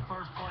 Here's one of the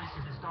first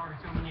places it started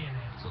coming in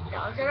at. So the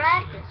Dogs lack are of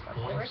active, evidence of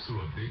points course. to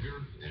a bigger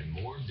and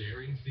more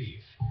daring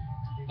thief.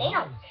 They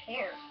don't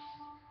care.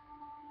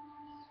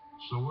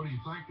 So what are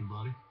you thinking,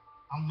 buddy?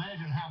 I'm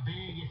measuring how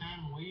big this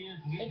animal is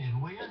and getting his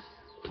width.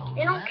 So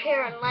They don't now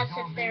care it's unless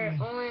gonna if they're be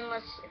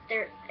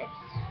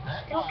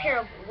they don't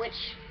care which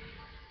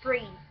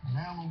breed.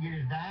 Now I'm gonna get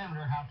his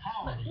diameter, how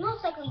tall But it is.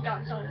 most likely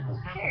dogs don't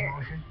even care.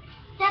 Motion.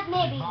 Except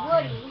maybe His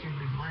body Woody. should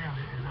be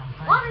rounded, as I'm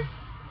thinking. Water.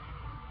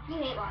 He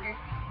hates water.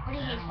 Woody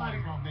The hates animal water.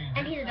 is gonna be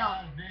And this he's a dog.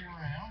 size, big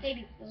around.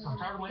 Maybe So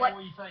tell me what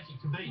what you think it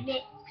could be.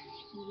 mix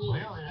he is.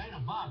 Well, it ain't a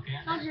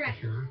bobcat, Dogs that's are for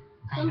active. sure.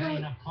 Some There don't- ain't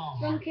enough claw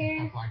some marks and care.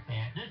 stuff like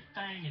that. This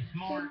thing is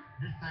smart.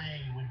 This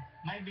thing would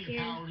maybe a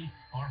Care. coyote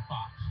or a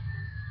fox.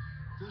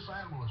 This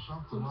animal is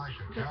something like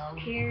a cow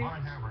Care.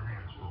 might have her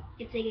hands full.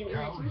 If they get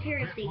wet. Some care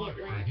if they get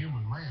For a wet.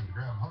 human man to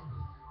grab hold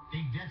of.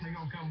 He's definitely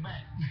gonna come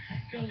back.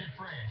 Cause it's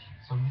fresh.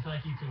 So you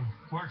think you can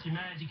work your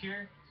magic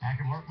here? I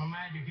can work my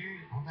magic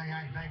here. One thing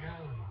I can think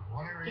of,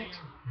 whatever it is,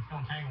 it's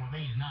gonna tangle with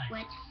me tonight.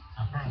 Wet.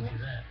 I promise you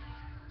that.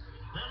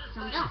 Well, this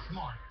Some thing don't. is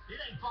smart. It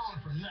ain't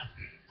falling for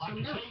nothing. Like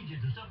Some the don't.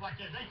 cages and stuff like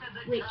that. They said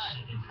they Which? tried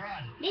it and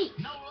tried it. Me.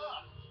 No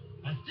luck.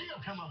 And still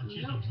come up with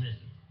chickens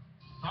missing.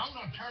 So I'm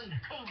gonna turn the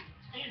coop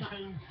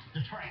into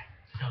the trap.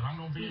 Because I'm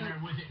gonna be in there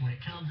with it when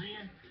it comes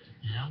in.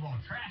 Yeah, I'm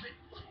gonna trap it.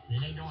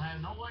 It ain't gonna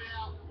have no way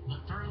out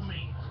but through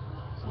me.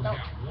 We've Don't.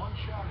 got one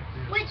shot at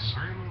this. Which and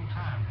very little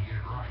time to get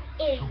it right.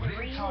 is So the we need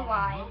reason some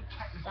why little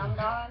technical some help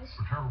dogs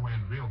for Trevor when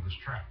to build this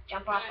trap.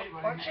 jump off of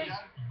porches.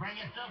 Bring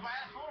that stuff I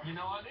asked for. You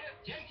know I did.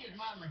 Jake is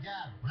my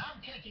MacGyver. When I'm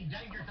catching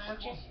dangerous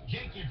animals, Porches.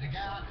 Jake is the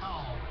guy I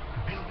call to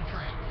build the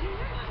trap.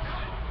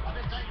 I've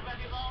been thinking about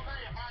this all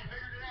day. I finally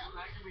figured it out.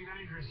 That could be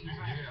dangerous.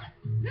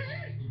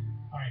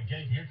 All right,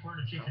 Jake, here's where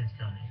the chickens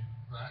come in.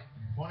 Right.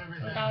 Whatever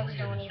The that dogs is,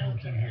 don't it's even coming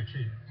through care. here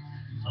too.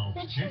 So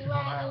Which this is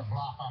gonna have a way-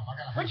 block off. I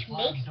gotta have Which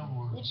sliding makes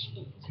doors which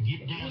to get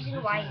the down reason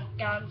this why way.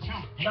 dogs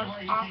Anyway, jump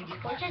you off can't of get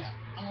back porches out.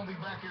 I'm gonna be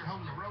back here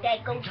holding the rope. that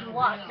go He's to coming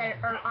water down. that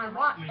are on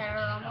water that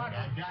are on water.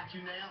 I got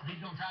you now. He's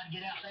gonna try to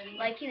get out that end.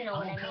 Like you know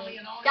what I'm I gonna come mean.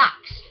 in on it.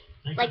 Ducks.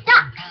 This Like is what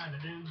I'm ducks. trying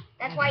to do.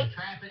 That's I'm why gonna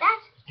trap it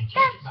that's and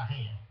catch it by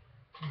hand.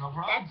 No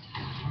problem.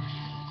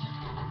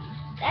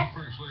 that's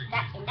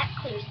and that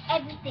clears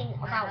everything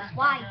about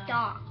why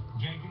dogs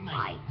Jake and me.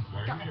 Why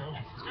There dogs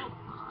you go.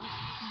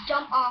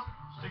 jump off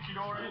Stick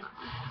your door in.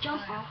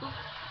 jump off of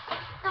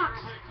ducks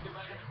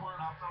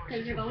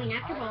because they're going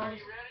after balls.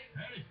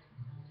 Ready?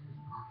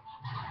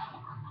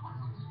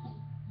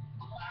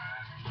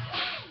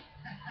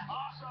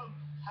 Awesome.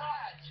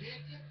 Hi,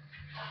 chicken.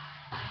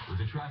 With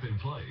the trap in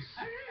place,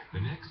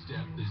 the next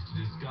step is to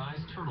disguise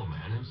Turtle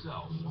Man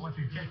himself. I want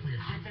you to catch me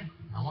a chicken.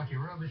 I want you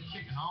to rub this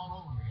chicken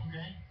all over me,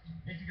 okay?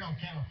 This is gonna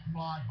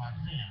camouflage my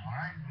sin, all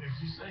right? If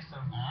you say so.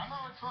 I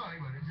know it's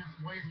funny, but it's just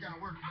the way it's gotta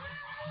work.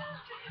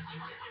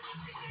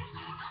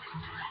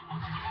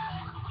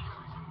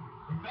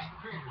 If that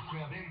critter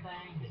smells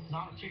anything that's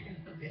not a chicken,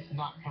 it's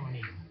not coming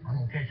in.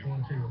 I'm gonna catch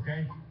one too,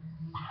 okay?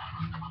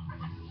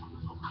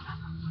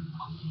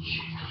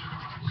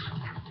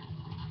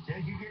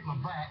 Jake, you get my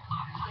back.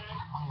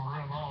 I'm gonna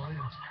rub all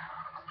this.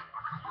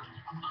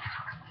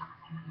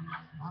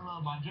 I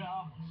love my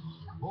job.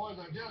 Boys,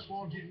 I just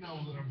want you to know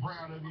that I'm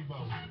proud of you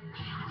both.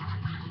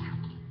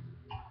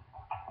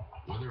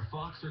 Whether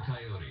fox or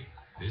coyote,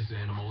 this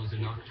animal is a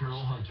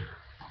nocturnal hunter.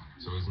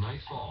 So as night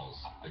falls,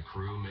 the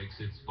crew makes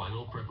its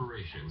final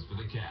preparations for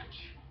the catch.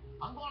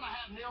 I'm gonna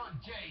have Neil and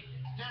Jake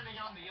standing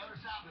on the other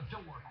side of the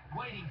door,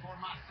 waiting for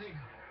my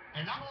signal.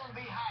 And I'm gonna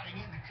be hiding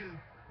in the coop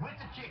with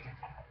the chicken,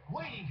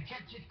 waiting to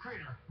catch this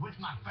critter with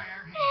my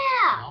bare hands.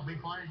 Yeah. I'll be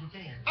quiet as you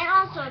can. And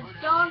also,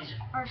 dogs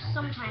are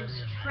sometimes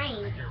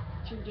trained to do.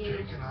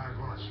 Jake and I are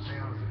going to stay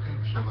out of the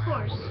coop so Of the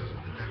course. animal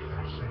doesn't detect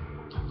our scent.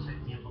 I'm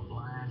setting you up a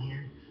blind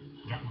here.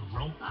 Got my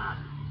rope on.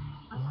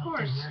 Of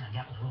course. Here, and I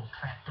got my little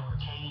trapdoor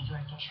cage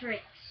right there.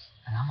 Tricks.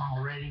 And I'm all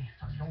ready.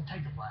 So it's gonna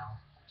take a while.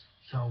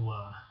 So,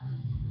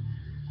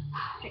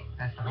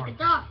 that's the Like a hard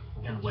dog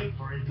We can gotta do. wait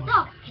for it. A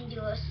dog can do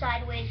a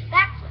sideways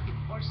backflip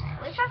or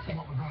sideways front flip.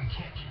 What we're gonna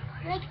catch.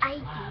 Like I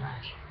do. Live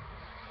action.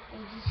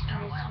 And just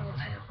tries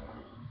to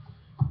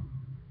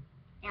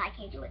and I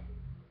can't do it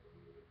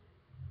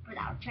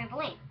without a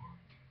trampoline.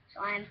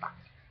 So I'm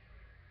fucked.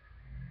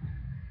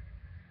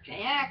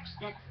 JX,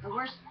 that's the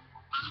worst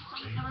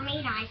thing for me.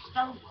 I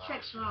spelled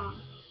tricks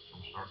wrong.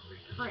 I'm starting to be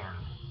Flip.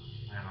 concerned.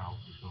 And I'm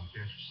just going to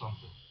catch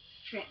something.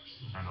 Tricks.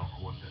 I don't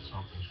know what that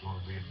something's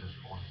going to be at this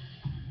point.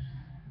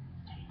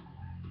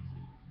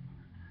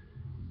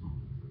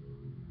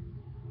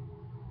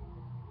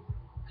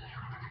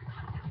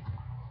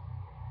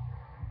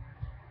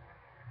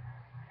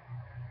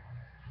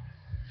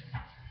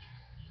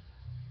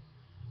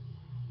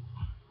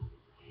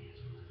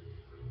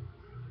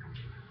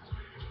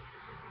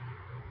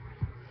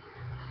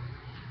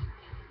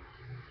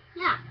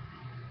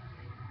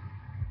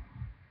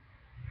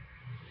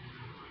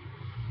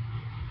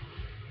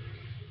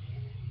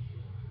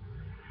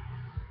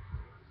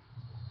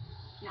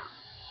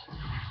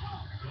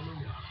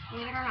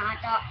 or not,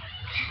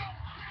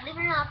 believe it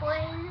or not, boys,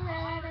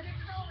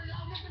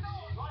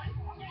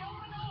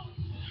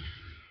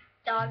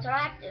 dogs are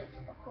active,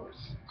 of course.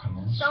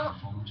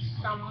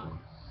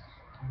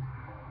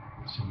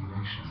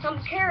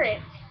 Some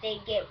parrots, they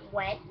get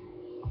wet.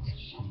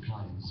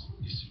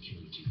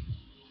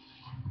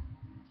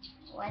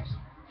 What?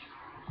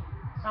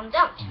 Some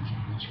don't.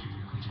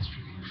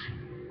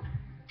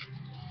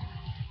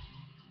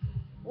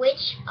 Which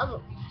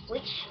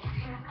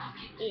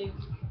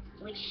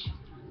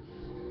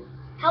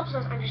helps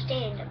us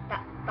understand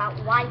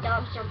about why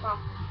dogs jump off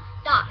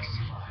docks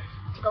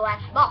to go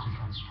after the ball.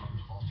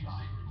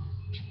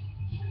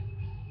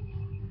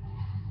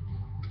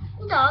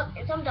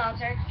 Some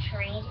dogs are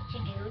trained to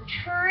do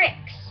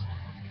tricks.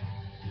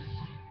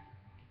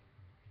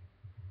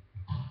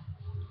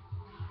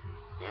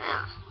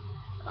 Yeah.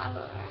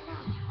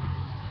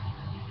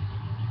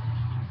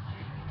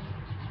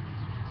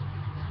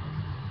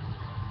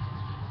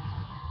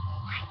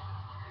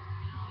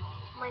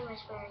 Mine was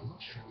wearing.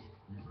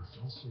 Never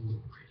felt so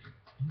liberating.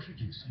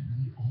 Introducing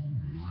the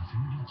all-new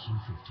Infiniti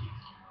Q50.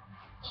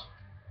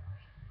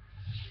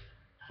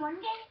 One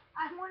day,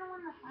 I want to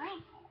win the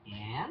science.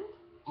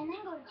 And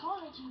then go to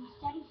college and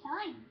study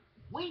science.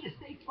 Way to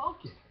stay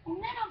focused. And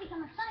then I'll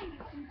become a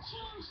scientist and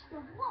change the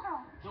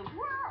world. The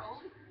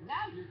world?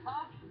 Now you're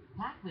talking.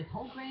 Packed with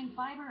whole grain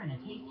fiber and a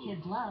taste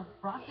kids love,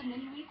 Frosted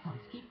Mini Wheats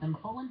helps keep them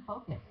full and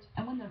focused.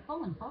 And when they're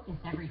full and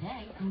focused every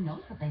day, who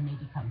knows what they may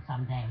become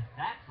someday?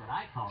 That's what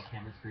I call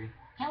chemistry.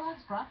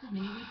 Kellogg's Frosted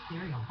Mini Wheat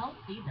cereal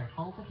helps feed their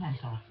full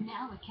potential.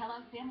 Now with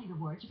Kellogg's Family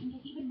Rewards, you can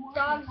get even more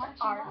dogs of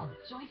the are love.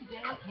 Join today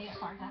at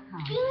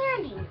KFR.com.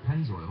 At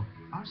Pennzoil,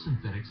 our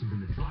synthetics have been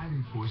the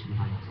driving force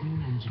behind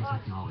clean engine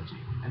technology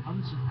and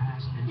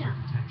unsurpassed engine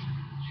protection.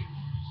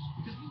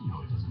 Because we know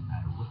it doesn't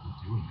matter what you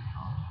do in the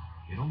car.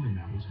 It only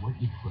matters what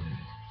you put in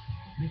it.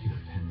 Make it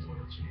a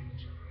Pennzoil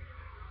change.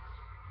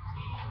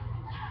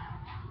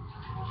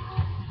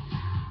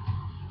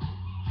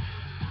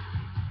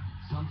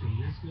 Something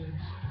this good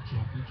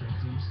can't be kept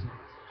to yourself.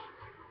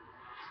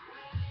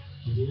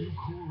 The new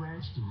Cool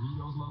Ranch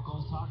Doritos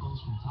Locos Tacos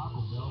from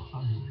Taco Bell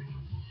are here.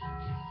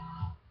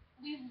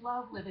 We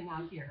love living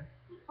out here.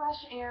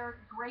 Fresh air,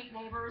 great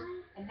neighbors,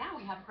 and now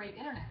we have great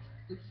internet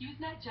with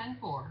HughesNet Gen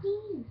 4.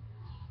 We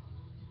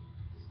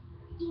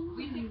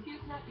picked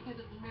HughesNet because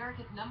it's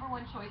America's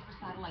 #1 choice for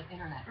satellite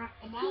internet,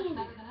 and now it's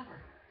better than ever.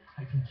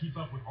 I can keep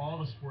up with all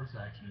the sports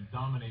action and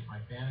dominate my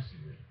fantasy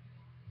league.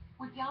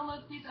 With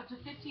download speeds up to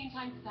 15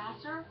 times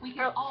faster, we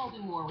can all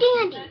do more with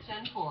HughesNet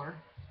Gen 4.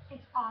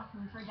 It's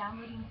awesome for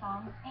downloading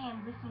songs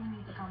and listening to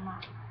music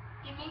online.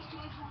 It makes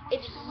doing homework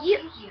If so much you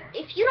easier.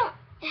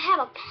 don't have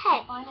a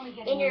pet Finally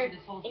and you're into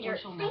this whole thinking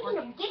social of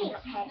networking, getting a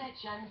pet, HughesNet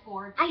Gen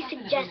 4 I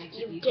definitely suggest makes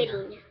you it easier.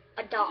 getting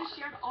a We dog. just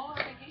shared all our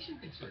vacation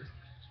pictures.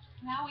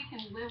 Now we can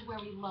live where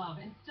we love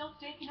and still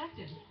stay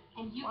connected.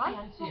 And you What?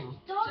 can too.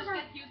 Dogs Just are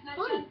get HughesNet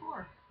fun. Gen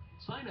 4.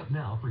 Sign up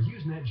now for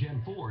HughesNet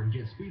Gen 4 and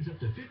get speeds up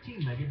to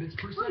 15 megabits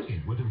per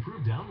second with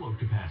improved download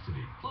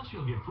capacity. Plus,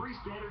 you'll get free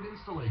standard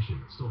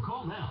installation. So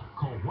call now.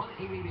 Call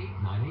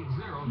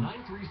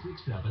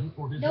 1-888-980-9367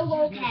 or visit No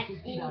lowcats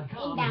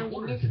HughesNet50.com inbound and in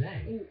order this.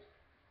 today.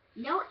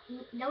 No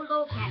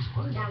lowcats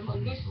inbound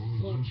in this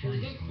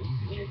instance.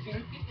 In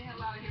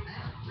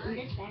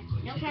this fact,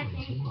 no cats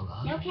inbound.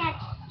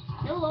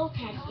 No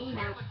lowcats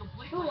inbound.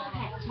 No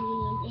lowcats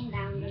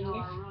inbound in this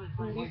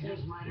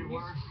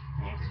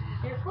fact.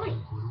 They're funny.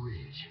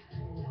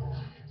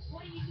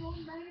 What are you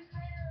doing, baby?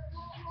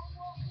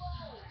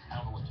 I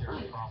don't know what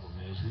Terry's problem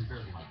is. He's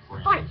barely my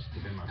friend. Funny.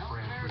 He's been my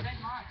friend for...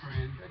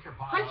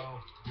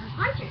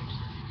 Hunters.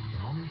 An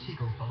all-new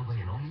Chico followed by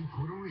an all-new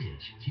Porter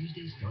Ridge.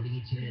 Tuesday starting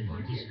at 10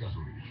 on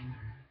Discovery.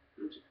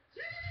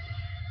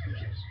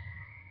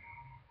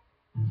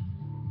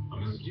 A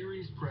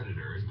mysterious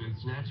predator has been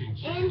snatching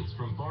chickens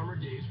from Farmer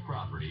Dave's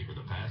property for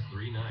the past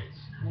 3 nights.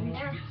 And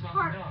they're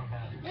hard.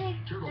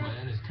 Turtle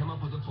Man has come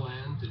up with a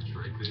plan to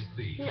trick this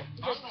thief. I'm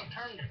gonna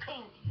turn the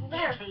coop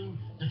There. into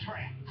the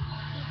trap.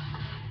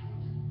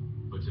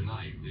 But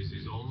tonight is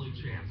his only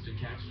chance to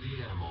catch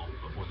the animal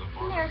before the There.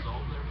 farmers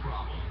solve their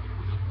problem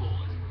with a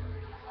bullet.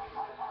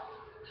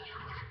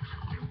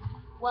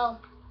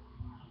 Well,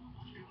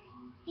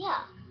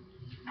 yeah.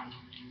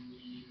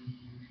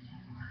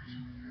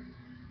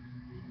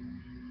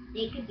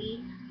 They could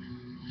be.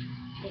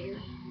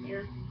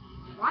 They're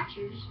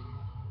watchers.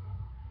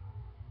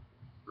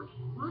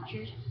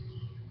 Watchers.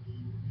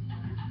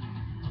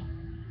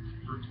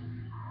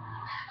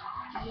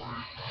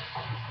 Yeah.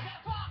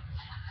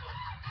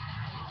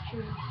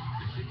 True.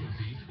 The chicken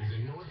thief is a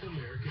North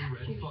American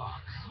red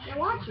fox. They're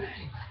watchers.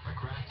 A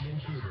crafty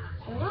intruder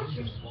They're knows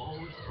to watchers.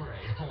 swallow its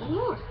prey whole.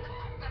 More.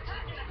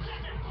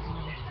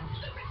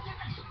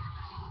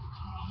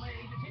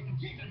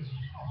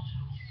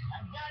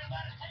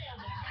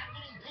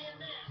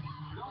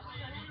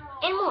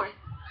 And more.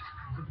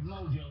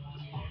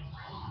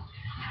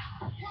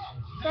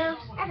 So,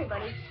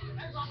 everybody,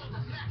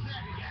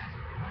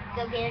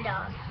 go get a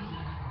dog.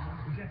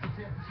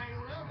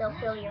 They'll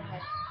fill your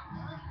head.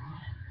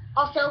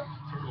 Also,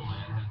 Turtle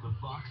Man has the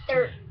fox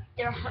they're skin,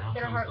 Their Now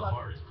their comes heart the level.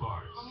 hardest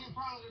part. I'm in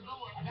front of the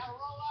door. I gotta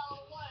roll out of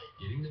the way.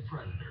 Getting the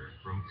predator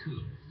from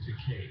coop to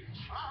cage.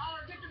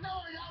 Get the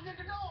door, y'all. Get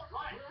the door.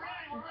 Right. We're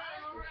ready. We're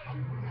ready. We're ready.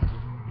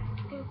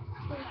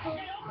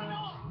 Okay, open the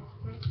door.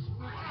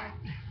 All right.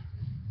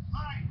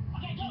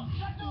 Okay, go.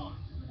 Shut the door.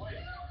 Wait.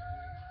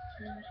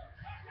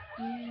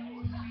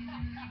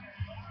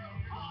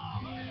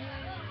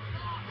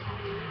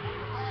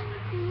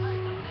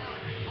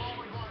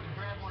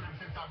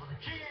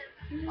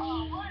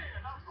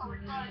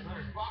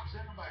 There's Fox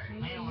in the bag.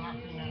 Man, when I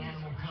seen that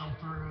animal come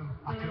through,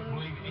 I couldn't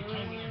believe it. It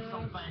came in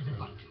so fast. It's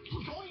like,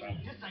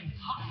 this thing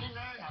hopped in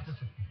there, and I just,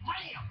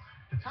 bam!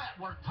 The trap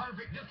worked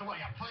perfect, just the way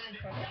I planned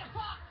it. We got a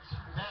fox!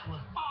 That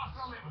was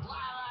awesome. It was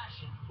live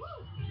action.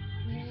 Woo!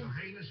 He's a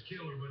heinous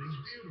killer, but he's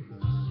beautiful.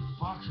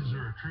 Foxes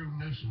are a true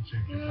nuisance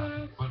in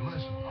Kentucky. But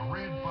listen, a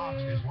red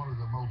fox is one of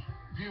the most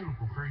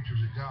beautiful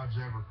creatures that God's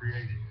ever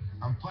created.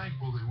 I'm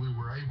thankful that we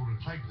were able to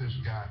take this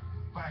guy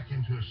back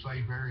into a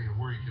safe area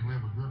where he can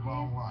live a good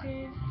long life.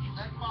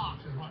 That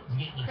fox is what's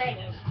getting you. Great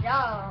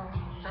job.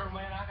 Turtle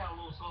Man, I got a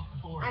little something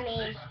for you. I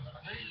mean, These are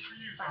for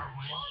you, Turtle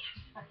Man.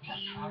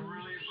 I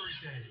really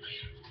appreciate it.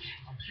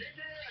 I'm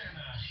chicken and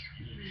I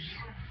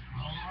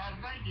don't know how to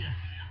thank you.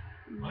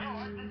 Well,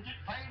 I just get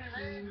paid in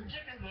eggs and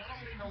chicken, so I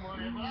don't need no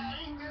money, but I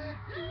eat good.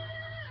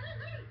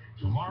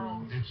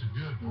 Tomorrow, it's a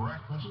good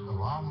breakfast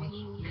of omelets,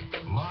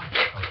 lunch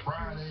of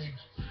fried eggs,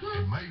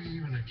 and maybe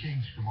even a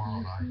quiche tomorrow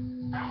night.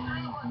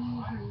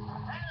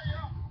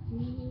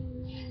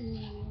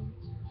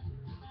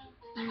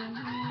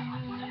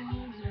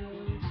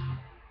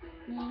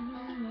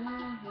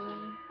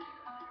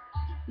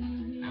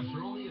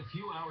 After only a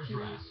few hours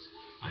rest,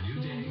 a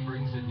new day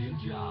brings a new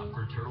job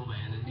for Turtle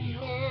Man and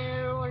Neil.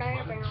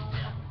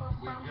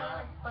 We've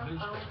got new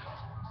stuff.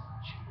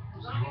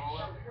 You all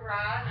up?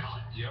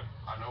 Yep.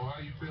 I know how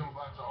you feel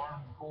about the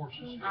armed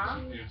forces.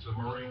 It's a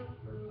Marine.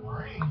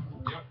 Marine?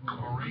 Yep, a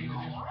Marine.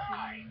 All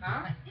right.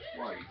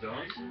 Why, you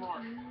done?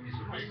 He's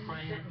a big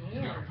fan.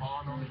 He's got a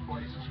pond on his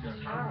place. It's got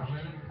turtles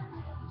in it.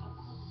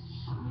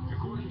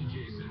 According to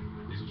Jason,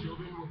 his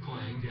children were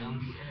playing down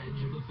at the edge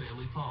of the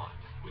family pond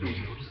when they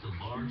noticed a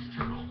large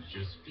turtle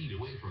just feet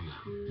away from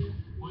them.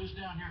 We was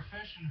down here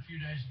fishing a few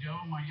days ago.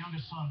 My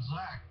youngest son,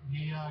 Zach,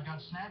 he got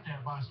snapped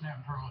at by a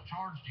snapping turtle that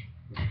charged him.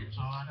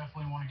 So I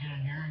definitely want to get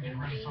in here and get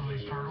rid of some of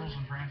these turtles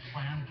and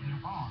transplant them to new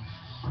ponds.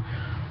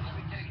 Let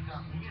me tell you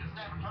something. You get a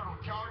snapping turtle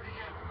charging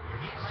you,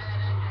 get mad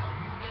at you,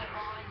 you get it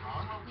on him,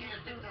 our little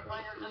kids stick their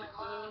fingers in the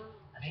glove,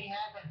 and he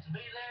happens to be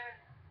there,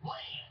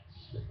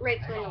 wham! Rick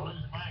Reynolds,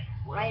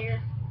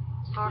 writer,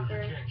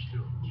 talker,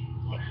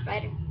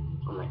 writer,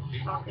 oh my,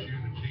 talker,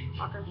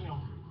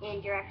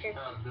 and director.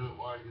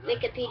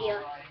 Wikipedia.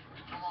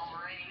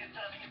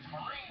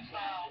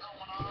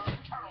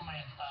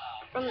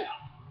 From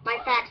my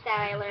facts that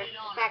I learned,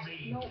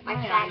 my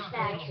facts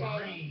that I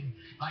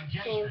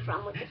said came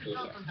from Wikipedia.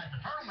 Something that the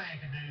turtle man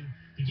can do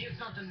to give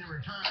something in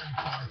return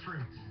for our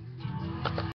truth.